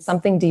question. It's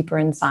something deeper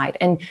inside.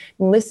 And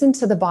listen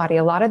to the body.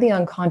 A lot of the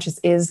unconscious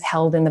is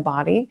held in the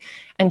body.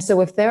 And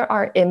so if there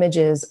are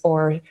images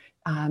or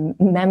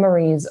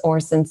memories or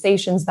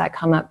sensations that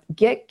come up,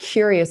 get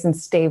curious and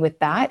stay with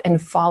that and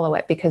follow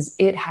it, because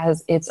it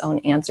has its own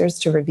answers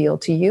to reveal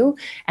to you.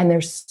 And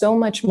there's so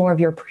much more of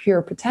your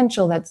pure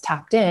potential that's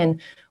tapped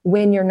in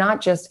when you're not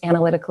just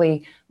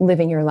analytically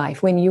living your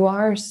life, when you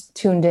are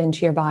tuned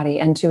into your body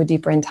and to a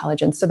deeper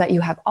intelligence, so that you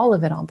have all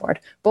of it on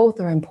board. Both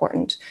are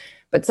important.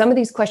 But some of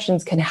these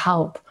questions can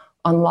help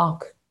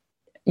unlock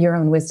your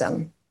own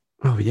wisdom.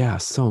 Oh yeah,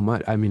 so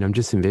much. I mean, I'm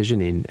just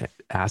envisioning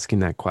asking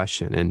that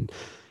question and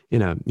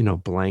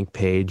blank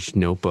page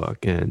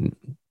notebook and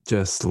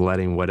just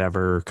letting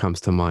whatever comes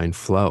to mind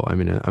flow. I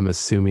mean, I'm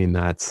assuming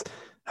that's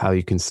how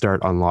you can start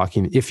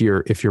unlocking if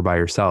you're by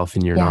yourself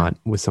and you're not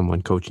with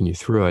someone coaching you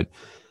through it,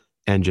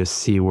 and just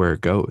see where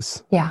it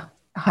goes. Yeah.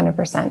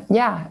 100%.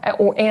 Yeah.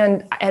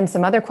 And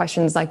some other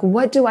questions like,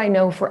 what do I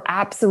know for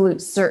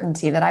absolute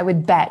certainty that I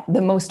would bet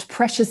the most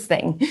precious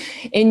thing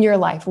in your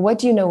life? What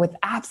do you know with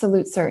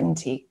absolute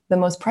certainty, the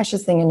most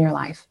precious thing in your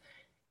life?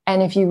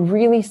 And if you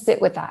really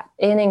sit with that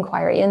in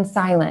inquiry, in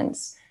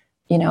silence,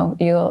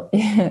 you'll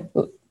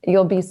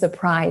be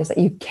surprised that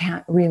you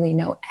can't really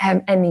know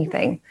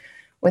anything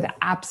with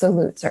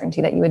absolute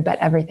certainty that you would bet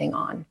everything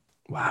on.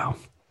 Wow.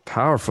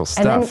 Powerful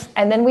stuff.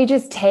 And then we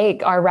just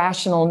take our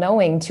rational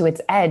knowing to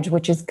its edge,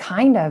 which is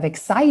kind of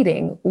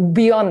exciting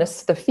beyond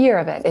the fear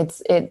of it.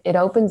 It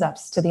opens up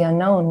to the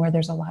unknown where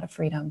there's a lot of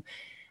freedom.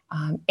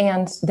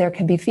 And there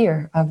can be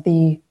fear of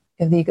the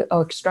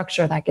egoic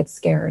structure that gets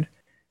scared.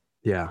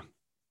 Yeah.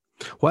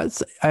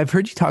 I've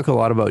heard you talk a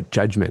lot about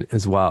judgment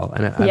as well.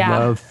 And I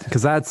love,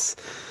 because that's,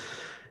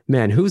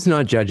 man, who's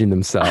not judging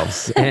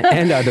themselves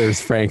and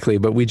others, frankly,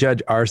 but we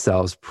judge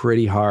ourselves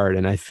pretty hard.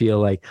 And I feel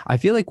like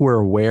we're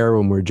aware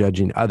when we're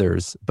judging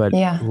others, but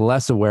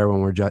less aware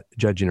when we're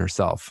judging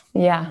ourselves.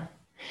 Yeah.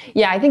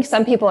 Yeah. I think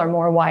some people are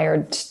more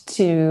wired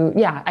to,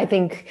 I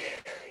think,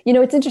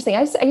 it's interesting.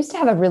 I used to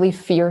have a really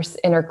fierce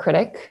inner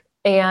critic,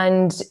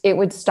 and it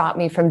would stop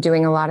me from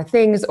doing a lot of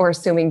things or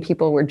assuming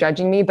people were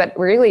judging me, but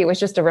really it was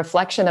just a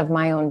reflection of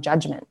my own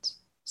judgment.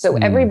 So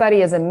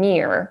everybody is a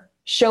mirror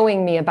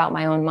showing me about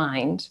my own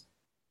mind.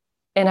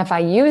 And if I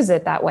use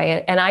it that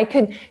way,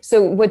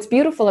 so what's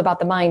beautiful about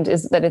the mind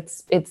is that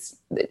it's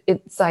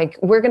like,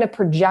 we're going to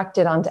project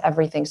it onto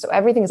everything. So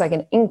everything's like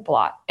an ink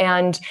blot.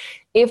 And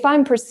if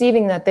I'm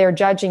perceiving that they're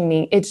judging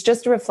me, it's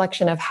just a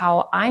reflection of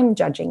how I'm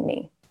judging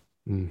me.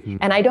 Mm-hmm.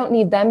 And I don't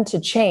need them to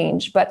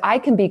change, but I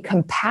can be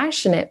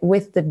compassionate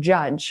with the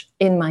judge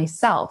in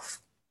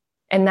myself.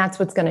 And that's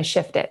what's going to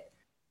shift it.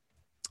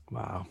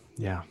 Wow.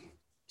 Yeah.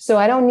 So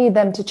I don't need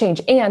them to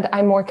change. And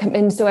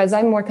so as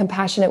I'm more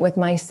compassionate with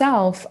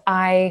myself,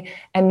 I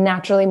am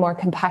naturally more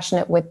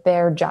compassionate with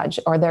their judge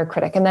or their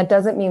critic. And that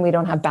doesn't mean we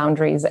don't have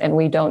boundaries and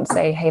we don't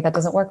say, hey, that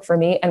doesn't work for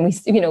me. And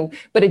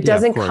but it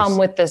doesn't come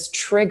with this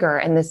trigger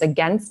and this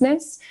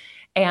againstness.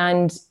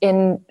 And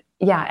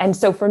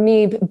so for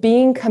me,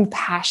 being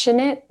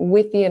compassionate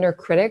with the inner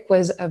critic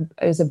was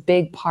a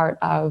big part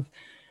of,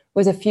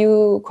 quite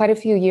a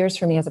few years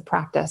for me as a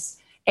practice.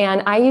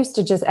 And I used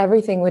to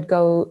everything would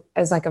go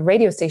as like a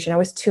radio station. I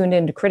was tuned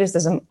into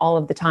criticism all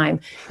of the time.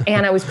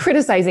 And I was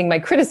criticizing my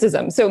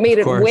criticism. So it made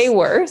it way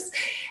worse.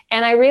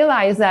 And I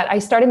realized that I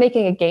started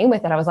making a game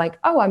with it. I was like,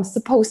 oh, I'm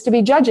supposed to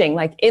be judging.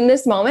 Like in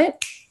this moment,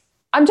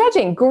 I'm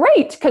judging.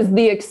 Great. Because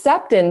the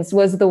acceptance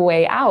was the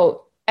way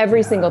out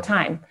every single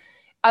time.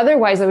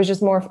 Otherwise, I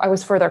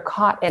was further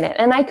caught in it.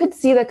 And I could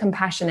see the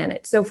compassion in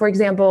it. So for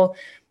example,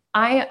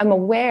 I am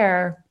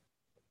aware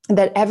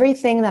that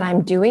everything that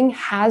I'm doing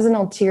has an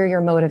ulterior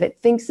motive. It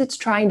thinks it's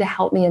trying to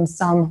help me in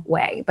some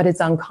way, but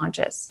it's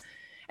unconscious.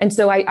 And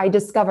so I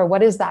discover,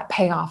 what is that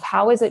payoff?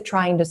 How is it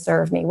trying to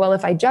serve me? Well,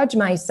 if I judge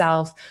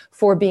myself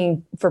for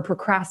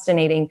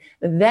procrastinating,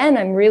 then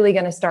I'm really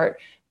going to start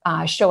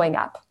showing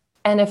up.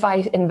 And if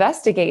I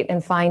investigate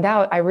and find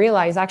out, I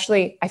realize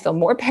actually I feel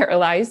more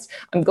paralyzed.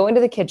 I'm going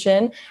to the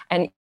kitchen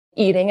and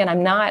eating, and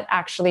I'm not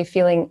actually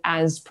feeling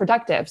as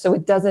productive. So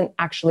it doesn't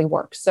actually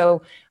work.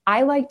 So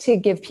I like to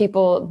give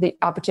people the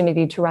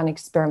opportunity to run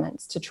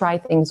experiments, to try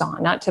things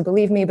on, not to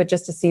believe me, but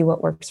just to see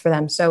what works for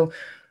them. So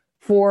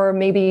for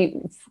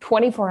maybe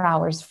 24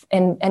 hours,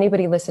 and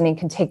anybody listening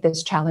can take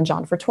this challenge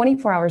on for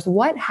 24 hours,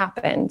 what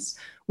happens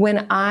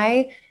when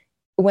I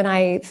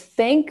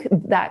think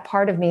that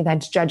part of me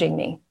that's judging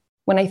me,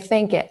 when I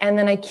think it, and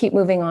then I keep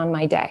moving on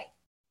my day?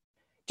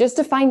 Just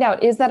to find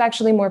out, is that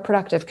actually more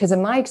productive? Because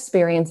in my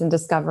experience and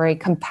discovery,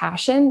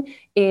 compassion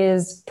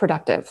is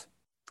productive.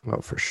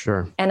 Oh, for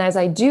sure. And as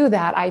I do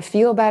that, I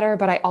feel better,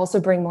 but I also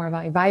bring more of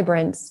my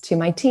vibrance to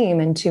my team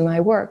and to my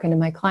work and to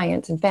my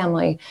clients and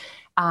family.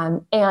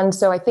 And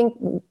so I think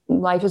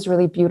life is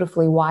really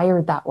beautifully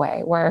wired that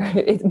way, where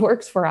it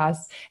works for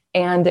us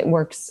and it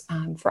works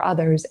for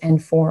others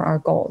and for our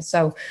goals.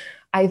 So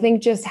I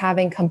think just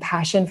having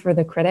compassion for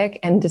the critic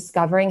and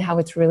discovering how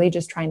it's really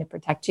just trying to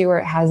protect you, or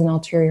it has an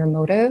ulterior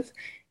motive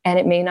and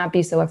it may not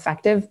be so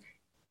effective,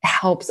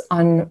 helps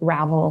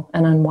unravel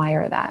and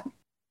unwire that.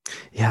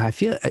 Yeah, I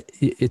feel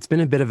it's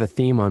been a bit of a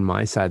theme on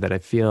my side that I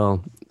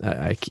feel,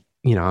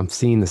 I'm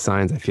seeing the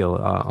signs I feel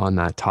on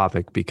that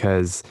topic,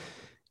 because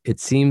it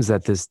seems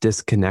that this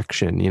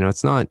disconnection,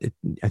 it's not,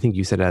 I think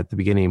you said it at the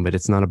beginning, but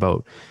it's not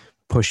about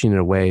pushing it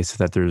away so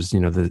that there's,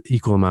 the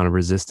equal amount of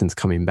resistance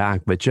coming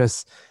back, but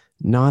just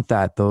not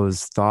that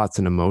those thoughts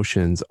and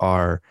emotions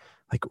are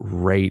like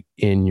right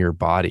in your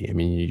body. I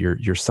mean,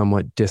 you're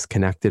somewhat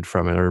disconnected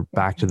from it, or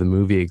back to the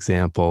movie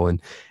example.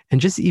 And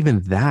just even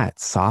that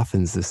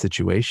softens the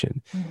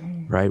situation,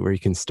 right? Where you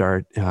can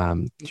start,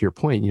 to your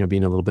point,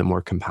 being a little bit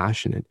more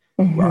compassionate.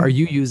 Are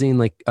you using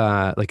like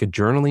a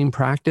journaling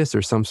practice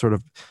or some sort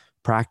of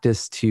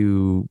practice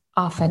to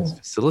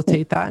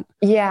facilitate that?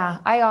 Yeah,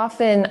 I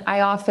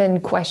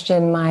often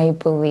question my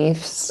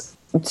beliefs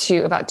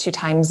about 2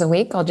 times a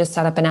week. I'll just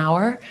set up an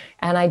hour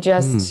and I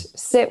just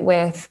sit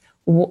with,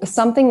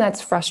 something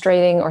that's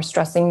frustrating or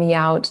stressing me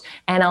out,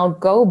 and I'll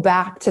go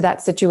back to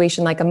that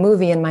situation like a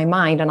movie in my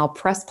mind, and I'll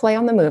press play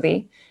on the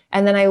movie,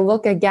 and then I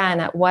look again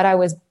at what I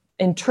was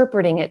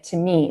interpreting it to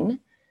mean,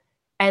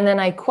 and then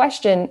I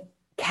question,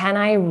 can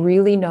I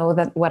really know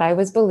that what I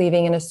was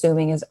believing and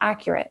assuming is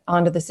accurate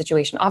onto the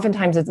situation?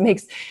 Oftentimes it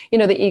makes,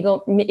 the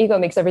ego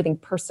makes everything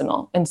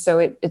personal. And so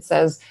it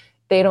says,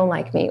 they don't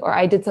like me, or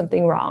I did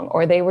something wrong,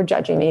 or they were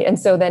judging me. And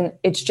so then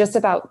it's just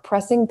about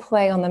pressing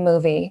play on the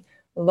movie,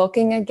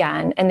 looking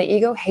again, and the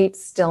ego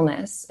hates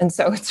stillness. And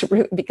so it's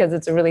really, because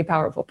it's a really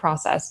powerful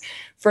process.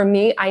 For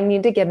me, I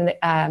need to get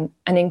an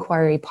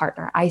inquiry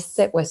partner. I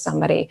sit with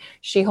somebody.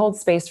 She holds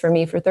space for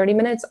me for 30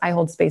 minutes. I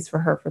hold space for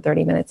her for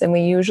 30 minutes. And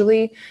we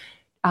usually,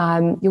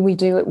 we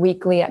do it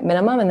weekly at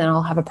minimum, and then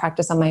I'll have a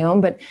practice on my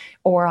own,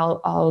 or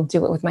I'll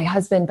do it with my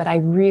husband. But I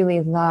really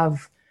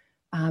love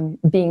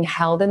being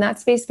held in that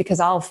space,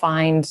 because I'll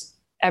find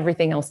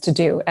everything else to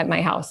do at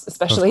my house,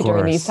 especially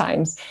during these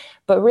times.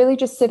 But really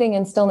just sitting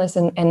in stillness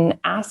and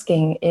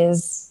asking,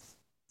 is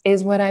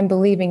what I'm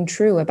believing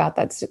true about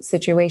that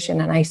situation?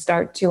 And I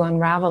start to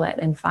unravel it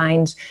and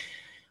find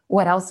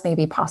what else may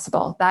be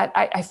possible. That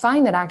I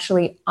find that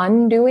actually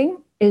undoing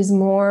is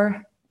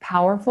more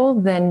powerful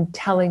than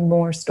telling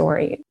more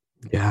story.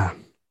 Yeah.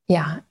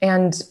 Yeah.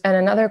 And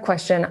another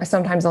question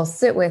sometimes I'll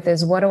sit with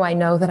is, what do I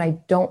know that I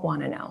don't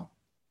want to know?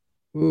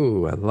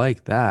 Ooh, I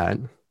like that.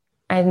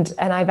 And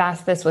I've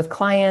asked this with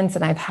clients,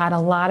 and I've had a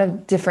lot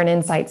of different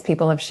insights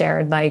people have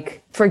shared.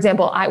 Like, for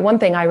example, one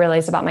thing I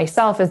realized about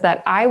myself is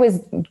that I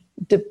was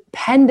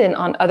dependent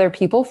on other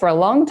people for a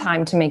long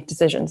time to make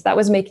decisions. That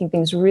was making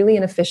things really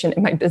inefficient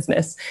in my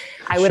business.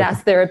 I would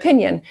ask their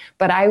opinion,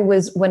 but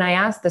when I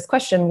asked this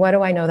question, what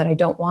do I know that I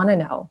don't want to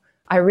know?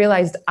 I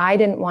realized I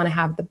didn't want to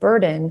have the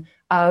burden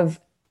of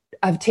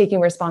taking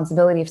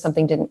responsibility if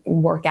something didn't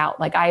work out.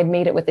 Like, I had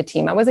made it with the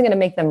team. I wasn't going to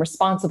make them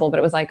responsible, but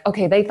it was like,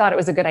 okay, they thought it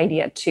was a good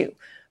idea too,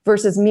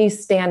 versus me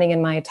standing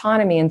in my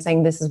autonomy and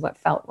saying, this is what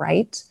felt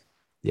right.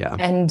 Yeah.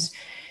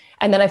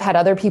 And then I've had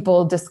other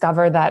people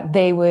discover that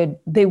they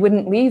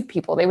wouldn't leave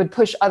people. They would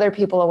push other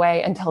people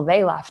away until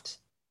they left.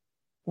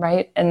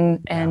 Right.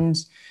 So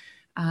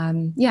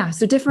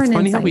different. It's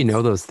funny insights. how we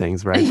know those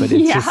things, right? But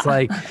it's just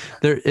like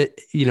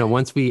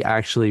once we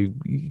actually,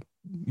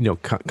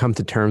 come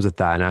to terms with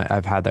that. And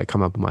I've had that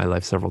come up in my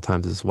life several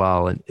times as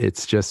well. And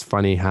it's just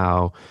funny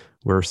how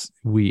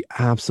we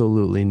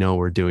absolutely know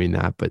we're doing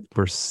that, but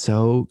we're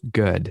so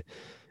good.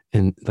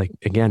 And like,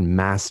 again,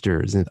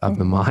 masters of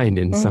the mind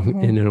in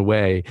a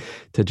way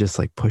to just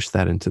like push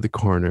that into the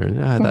corner.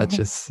 And that's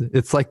just,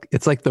 it's like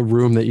the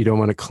room that you don't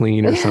want to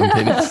clean or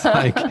something. It's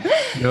like,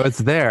 it's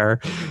there,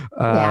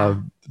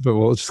 but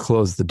we'll just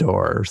close the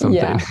door or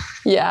something.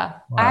 Yeah.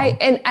 Wow.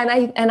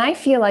 I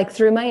feel like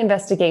through my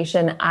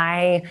investigation,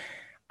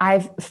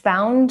 I've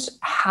found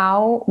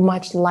how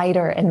much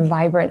lighter and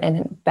vibrant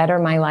and better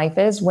my life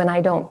is when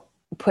I don't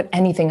put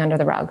anything under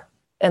the rug.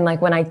 And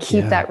like when I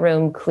keep that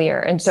room clear.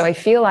 And so I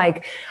feel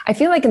like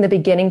in the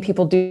beginning,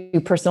 people do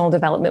personal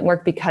development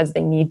work because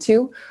they need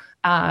to.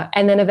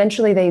 And then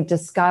eventually they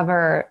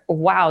discover,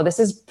 wow, this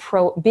is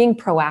being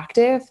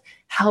proactive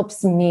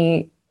helps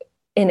me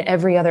in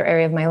every other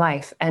area of my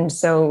life. And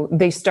so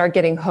they start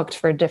getting hooked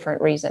for a different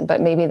reason,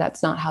 but maybe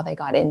that's not how they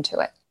got into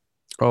it.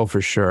 Oh,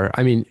 for sure.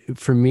 I mean,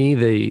 for me,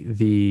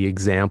 the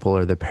example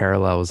or the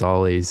parallel is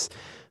always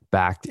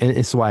back. And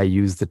it's why I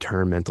use the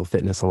term mental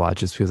fitness a lot,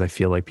 just because I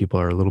feel like people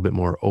are a little bit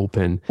more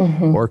open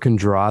or can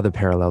draw the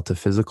parallel to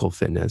physical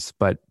fitness.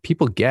 But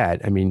people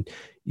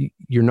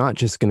you're not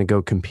just going to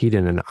go compete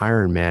in an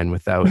Ironman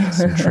without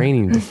some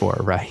training before,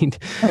 right?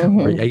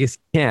 Or I guess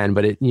you can,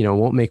 but it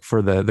won't make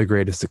for the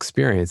greatest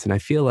experience. And I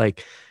feel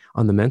like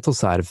on the mental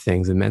side of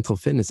things and mental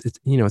fitness,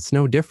 it's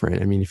no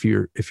different. I mean, if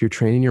you're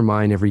training your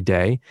mind every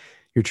day,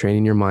 you're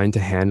training your mind to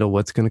handle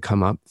what's going to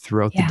come up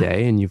throughout the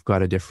day, and you've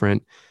got a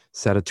different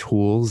set of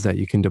tools that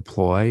you can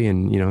deploy.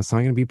 And it's not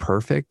going to be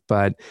perfect,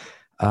 but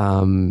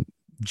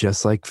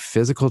just like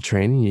physical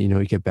training,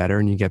 you get better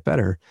and you get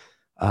better.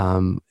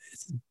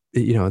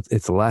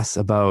 It's less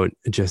about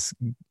just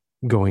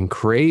going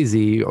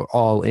crazy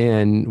all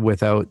in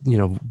without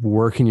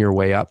working your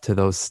way up to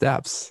those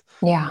steps.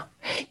 Yeah.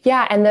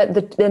 And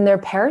then they're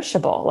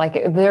perishable.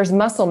 Like, there's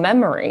muscle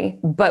memory,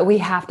 but we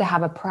have to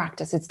have a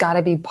practice. It's got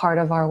to be part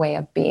of our way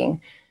of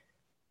being.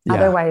 Yeah.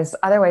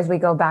 Otherwise we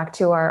go back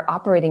to our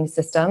operating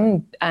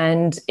system,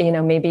 and,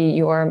 maybe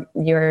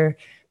your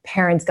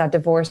parents got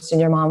divorced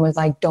and your mom was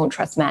like, don't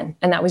trust men.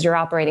 And that was your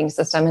operating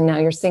system. And now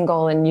you're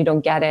single and you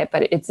don't get it,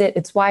 but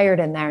it's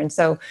wired in there. And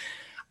so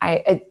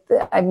I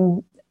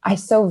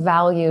so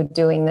value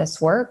doing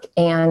this work,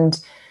 and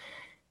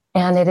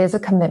it is a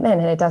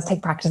commitment, and it does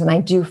take practice. And I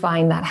do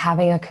find that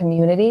having a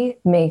community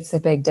makes a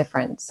big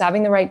difference.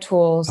 Having the right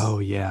tools. Oh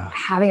yeah.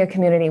 Having a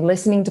community,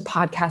 listening to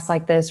podcasts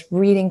like this,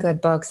 reading good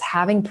books,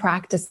 having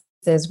practices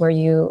where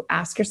you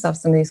ask yourself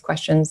some of these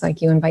questions,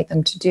 like you invite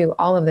them to do.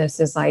 All of this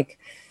is like,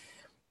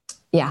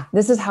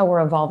 this is how we're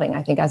evolving,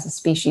 I think, as a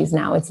species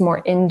now. It's more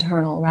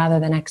internal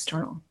rather than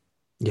external.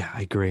 Yeah,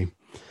 I agree.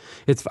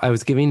 I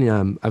was giving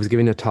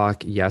a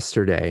talk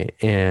yesterday,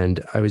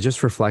 and I was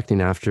just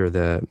reflecting after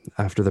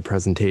the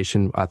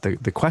presentation at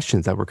the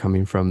questions that were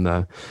coming from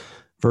the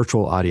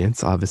virtual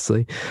audience,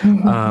 obviously.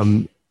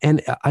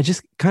 And I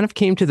just kind of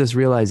came to this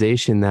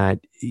realization that,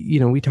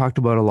 we talked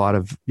about a lot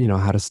of,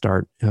 how to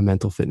start a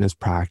mental fitness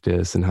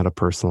practice and how to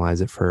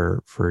personalize it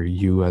for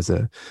you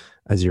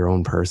as your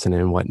own person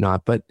and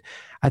whatnot. But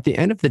at the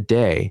end of the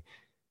day,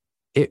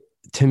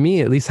 to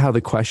me, at least how the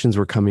questions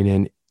were coming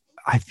in,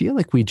 I feel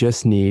like we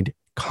just need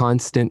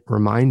constant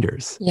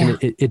reminders. Yeah.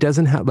 And it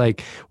doesn't have,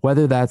 like,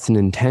 whether that's an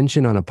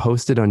intention on a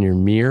Post-it on your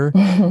mirror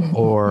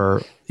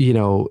or,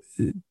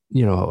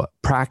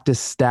 practice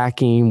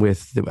stacking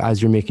with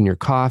as you're making your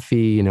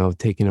coffee,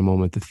 taking a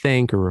moment to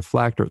think or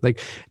reflect, or like,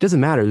 it doesn't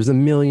matter. There's a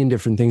million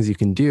different things you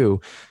can do.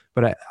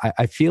 But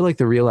I feel like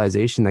the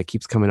realization that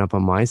keeps coming up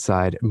on my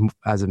side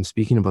as I'm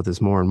speaking about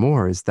this more and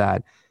more is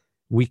that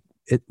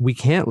we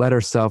can't let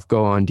ourselves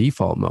go on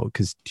default mode,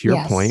 because to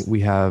your point,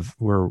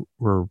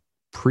 we're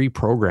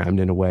pre-programmed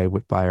in a way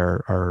by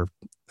our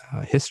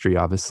history,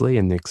 obviously,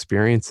 and the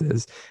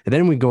experiences. And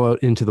then we go out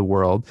into the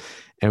world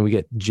and we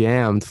get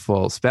jammed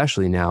full,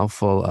 especially now,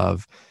 full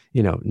of,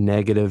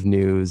 negative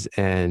news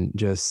and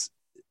just,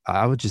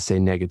 I would just say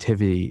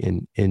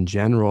negativity in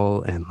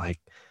general, and like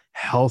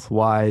health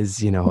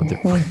wise,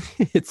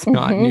 it's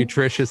not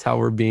nutritious how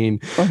we're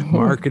being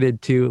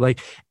marketed to, like,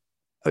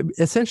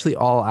 essentially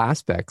all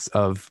aspects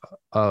of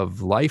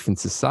life and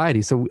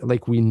society. So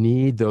like, we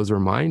need those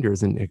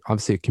reminders, and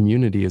obviously a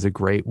community is a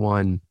great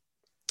one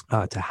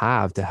to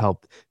have to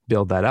help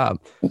build that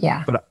up.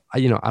 Yeah. But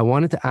I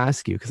wanted to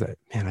ask you, because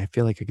I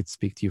feel like I could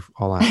speak to you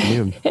all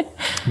afternoon,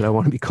 but I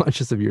want to be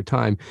conscious of your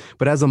time.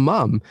 But as a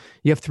mom,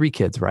 you have 3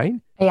 kids, right?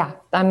 Yeah.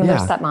 I'm their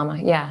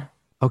stepmama. Yeah.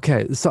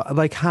 Okay. So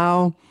like,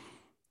 how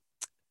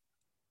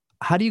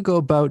do you go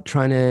about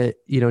trying to,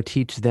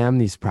 teach them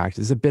these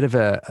practices? A bit of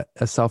a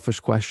selfish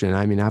question.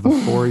 I mean, I have a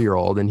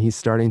 4-year-old and he's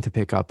starting to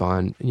pick up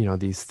on,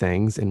 these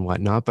things and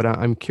whatnot, but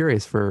I'm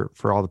curious for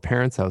all the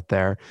parents out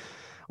there,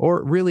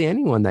 or really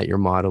anyone that you're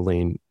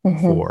modeling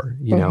for,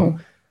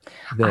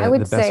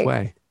 the best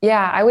way.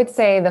 Yeah, I would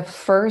say the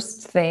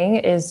first thing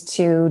is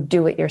to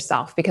do it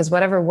yourself, because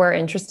whatever we're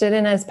interested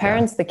in as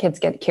parents, the kids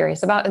get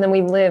curious about, and then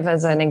we live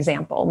as an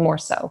example more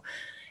so.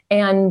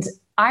 And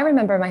I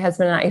remember my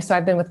husband and I, so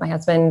I've been with my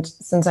husband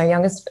since our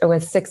youngest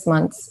was 6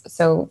 months.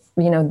 So,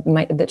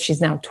 that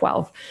she's now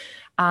 12.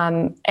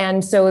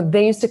 And so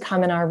they used to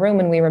come in our room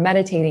when we were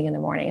meditating in the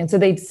morning. And so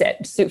they'd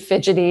sit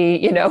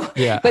fidgety,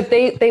 but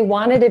they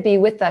wanted to be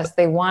with us.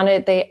 They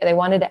wanted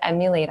to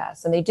emulate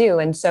us, and they do.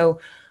 And so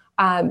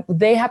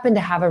they happen to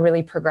have a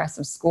really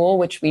progressive school,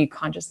 which we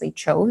consciously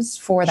chose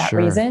for that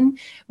reason,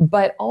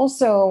 but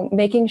also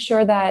making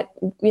sure that,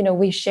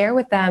 we share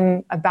with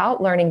them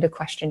about learning to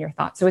question your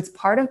thoughts. So it's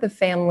part of the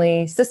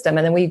family system.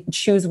 And then we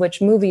choose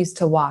which movies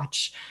to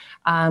watch.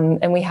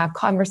 And we have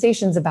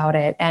conversations about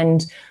it.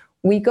 And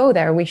we go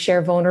there, we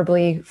share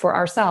vulnerably for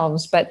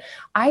ourselves. But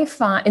I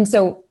find, and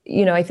so,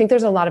 I think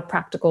there's a lot of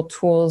practical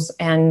tools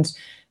and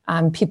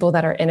people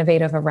that are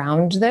innovative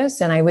around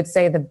this. And I would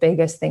say the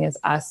biggest thing is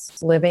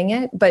us living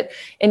it. But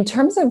in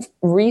terms of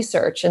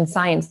research and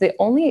science,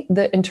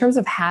 in terms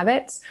of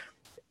habits,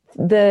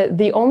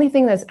 the only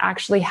thing that's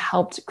actually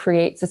helped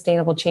create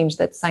sustainable change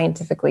that's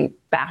scientifically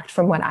backed,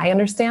 from what I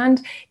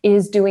understand,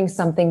 is doing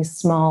something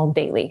small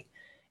daily.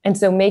 And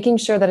so making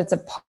sure that it's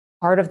a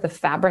part of the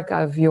fabric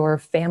of your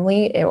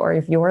family or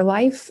of your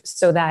life,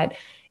 so that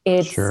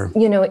it's,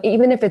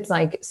 even if it's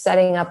like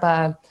setting up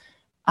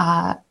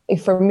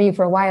for me,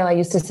 for a while, I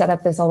used to set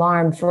up this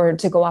alarm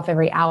to go off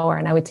every hour,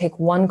 and I would take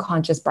one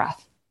conscious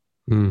breath.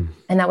 And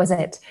that was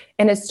it.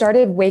 And it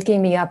started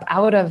waking me up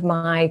out of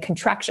my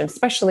contraction,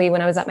 especially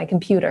when I was at my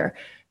computer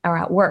or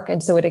at work.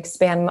 And so it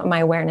expand my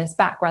awareness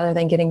back rather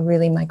than getting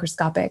really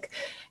microscopic.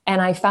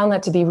 And I found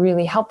that to be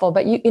really helpful.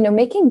 But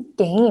making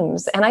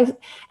games, and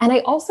I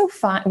also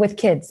find with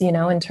kids,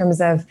 in terms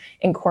of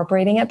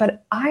incorporating it.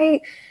 But I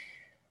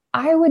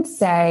would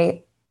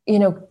say,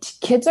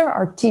 kids are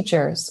our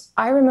teachers.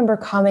 I remember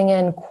coming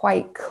in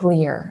quite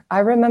clear. I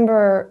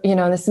remember,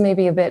 this may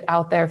be a bit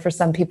out there for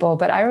some people,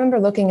 but I remember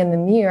looking in the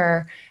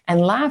mirror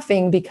and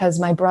laughing because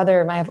I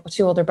have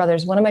 2 older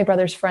brothers. One of my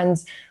brother's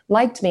friends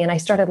liked me, and I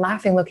started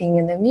laughing, looking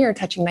in the mirror,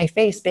 touching my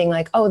face, being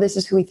like, oh, this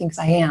is who he thinks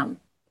I am.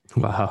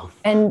 Wow.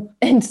 And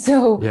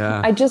so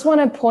I just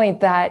want to point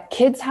that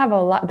kids have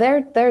a lot,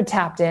 they're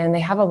tapped in, they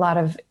have a lot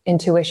of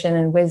intuition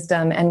and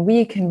wisdom, and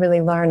we can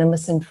really learn and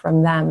listen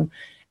from them,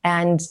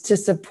 and to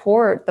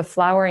support the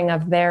flowering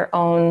of their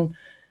own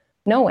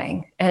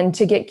knowing, and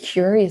to get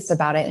curious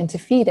about it and to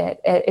feed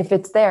it if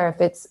it's there,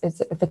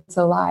 if it's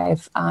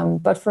alive.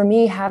 But for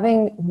me,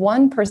 having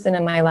one person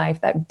in my life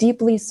that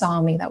deeply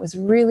saw me, that was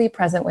really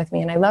present with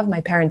me, and I love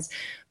my parents,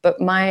 but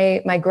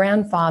my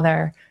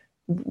grandfather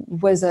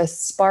was a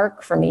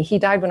spark for me. He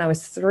died when I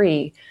was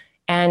 3,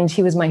 and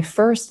he was my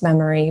first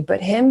memory,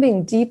 but him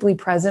being deeply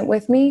present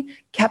with me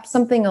kept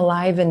something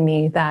alive in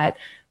me that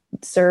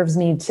serves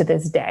me to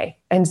this day.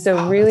 And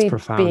so really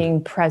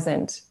being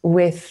present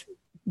with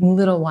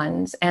little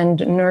ones and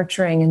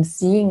nurturing and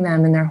seeing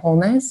them in their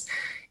wholeness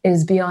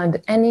is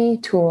beyond any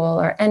tool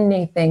or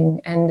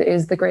anything, and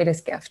is the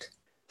greatest gift.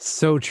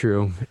 So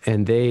true.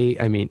 And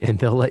and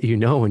they'll let you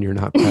know when you're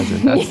not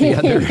present. That's the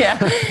other,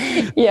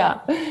 yeah.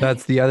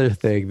 That's the other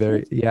thing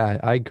there. Yeah,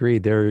 I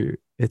agree.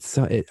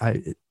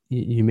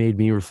 You made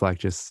me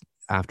reflect just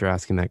after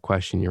asking that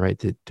question. You're right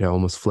to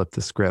almost flip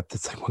the script.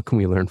 It's like, what can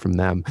we learn from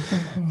them,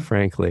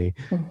 frankly?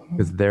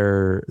 Because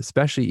they're,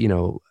 especially,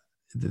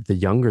 the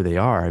younger they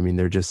are,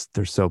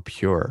 they're so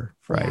pure,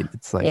 right? Yeah.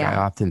 It's like, I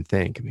often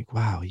think,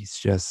 wow, he's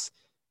just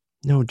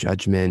no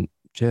judgment,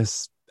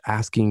 just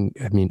asking,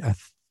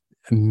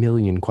 a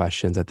million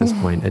questions at this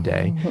point a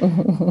day.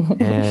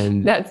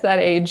 And that's that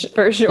age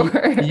for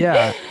sure.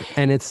 Yeah.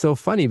 And it's so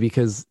funny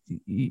because,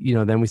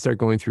 then we start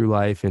going through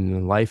life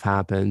and life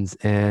happens.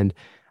 And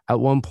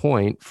at one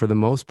point, for the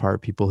most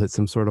part, people hit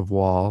some sort of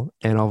wall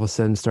and all of a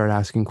sudden start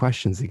asking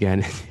questions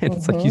again. And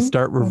it's like you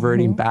start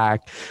reverting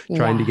back,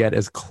 trying to get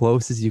as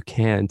close as you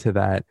can to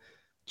that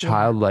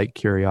childlike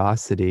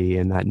curiosity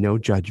and that no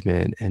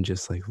judgment and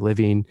just like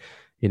living,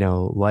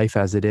 life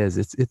as it is.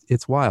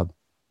 It's wild.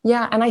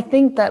 Yeah. And I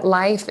think that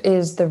life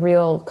is the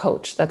real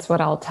coach. That's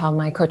what I'll tell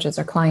my coaches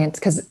or clients,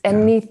 because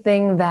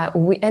anything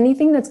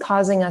that's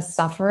causing us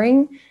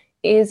suffering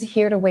is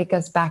here to wake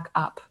us back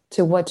up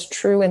to what's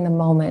true in the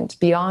moment,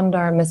 beyond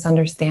our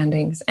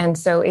misunderstandings. And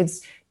so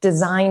it's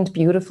designed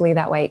beautifully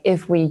that way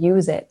if we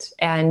use it.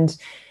 And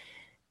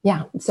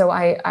so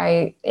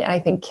I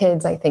think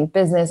kids, I think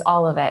business,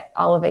 all of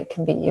it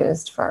can be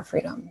used for our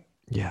freedom.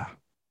 Yeah.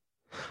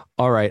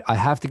 All right. I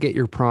have to get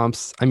your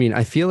prompts.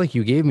 I feel like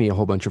you gave me a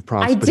whole bunch of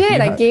prompts.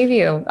 I gave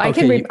you. I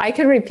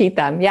can repeat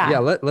them. Yeah. Yeah.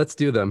 Let's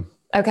do them.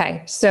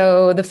 Okay.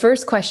 So the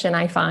first question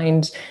I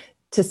find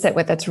to sit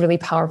with that's really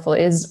powerful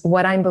is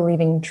what I'm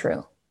believing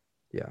true.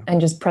 Yeah.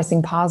 And just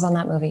pressing pause on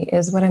that movie.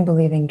 Is what I'm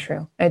believing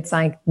true? It's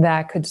like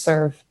that could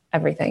serve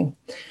everything.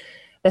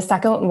 The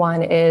second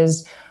one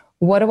is,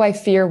 what do I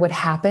fear would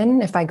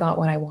happen if I got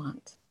what I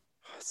want?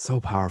 So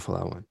powerful,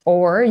 that one.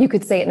 Or you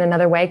could say it in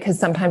another way, because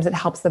sometimes it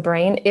helps the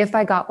brain. If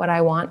I got what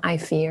I want, I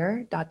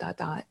fear ...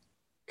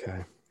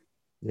 Okay.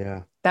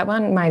 Yeah. That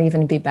one might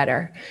even be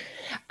better.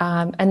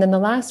 And then the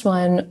last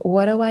one,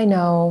 what do I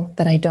know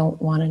that I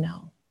don't want to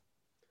know?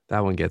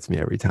 That one gets me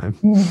every time.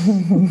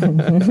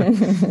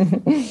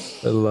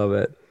 I love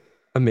it.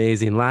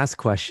 Amazing. Last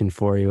question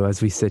for you as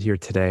we sit here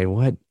today.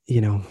 What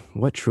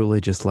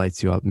truly just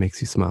lights you up, makes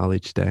you smile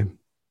each day?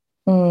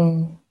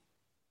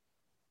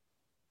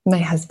 My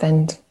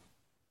husband.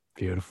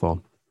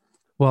 Beautiful.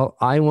 Well,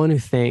 I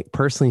want to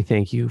personally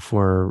thank you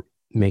for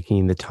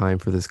making the time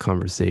for this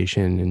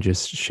conversation and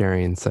just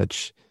sharing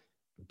such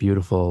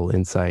beautiful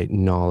insight,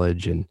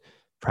 knowledge, and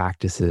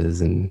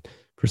practices and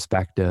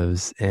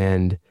perspectives.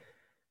 And,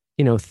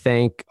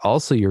 thank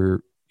also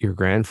your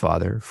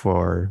grandfather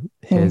for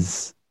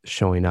his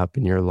showing up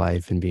in your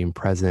life and being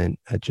present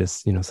at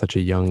just, such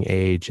a young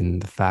age,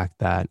 and the fact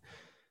that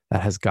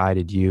has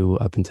guided you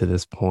up until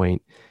this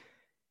point.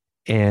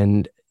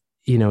 And,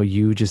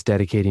 you just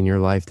dedicating your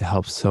life to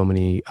help so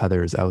many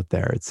others out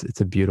there.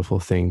 It's a beautiful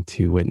thing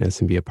to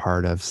witness and be a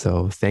part of.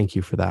 So thank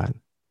you for that.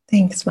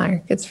 Thanks,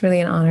 Mark. It's really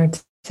an honor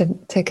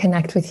to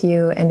connect with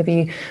you and to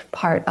be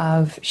part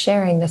of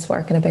sharing this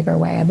work in a bigger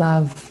way. I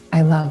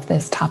love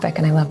this topic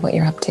and I love what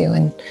you're up to,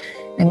 and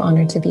I'm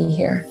honored to be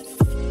here.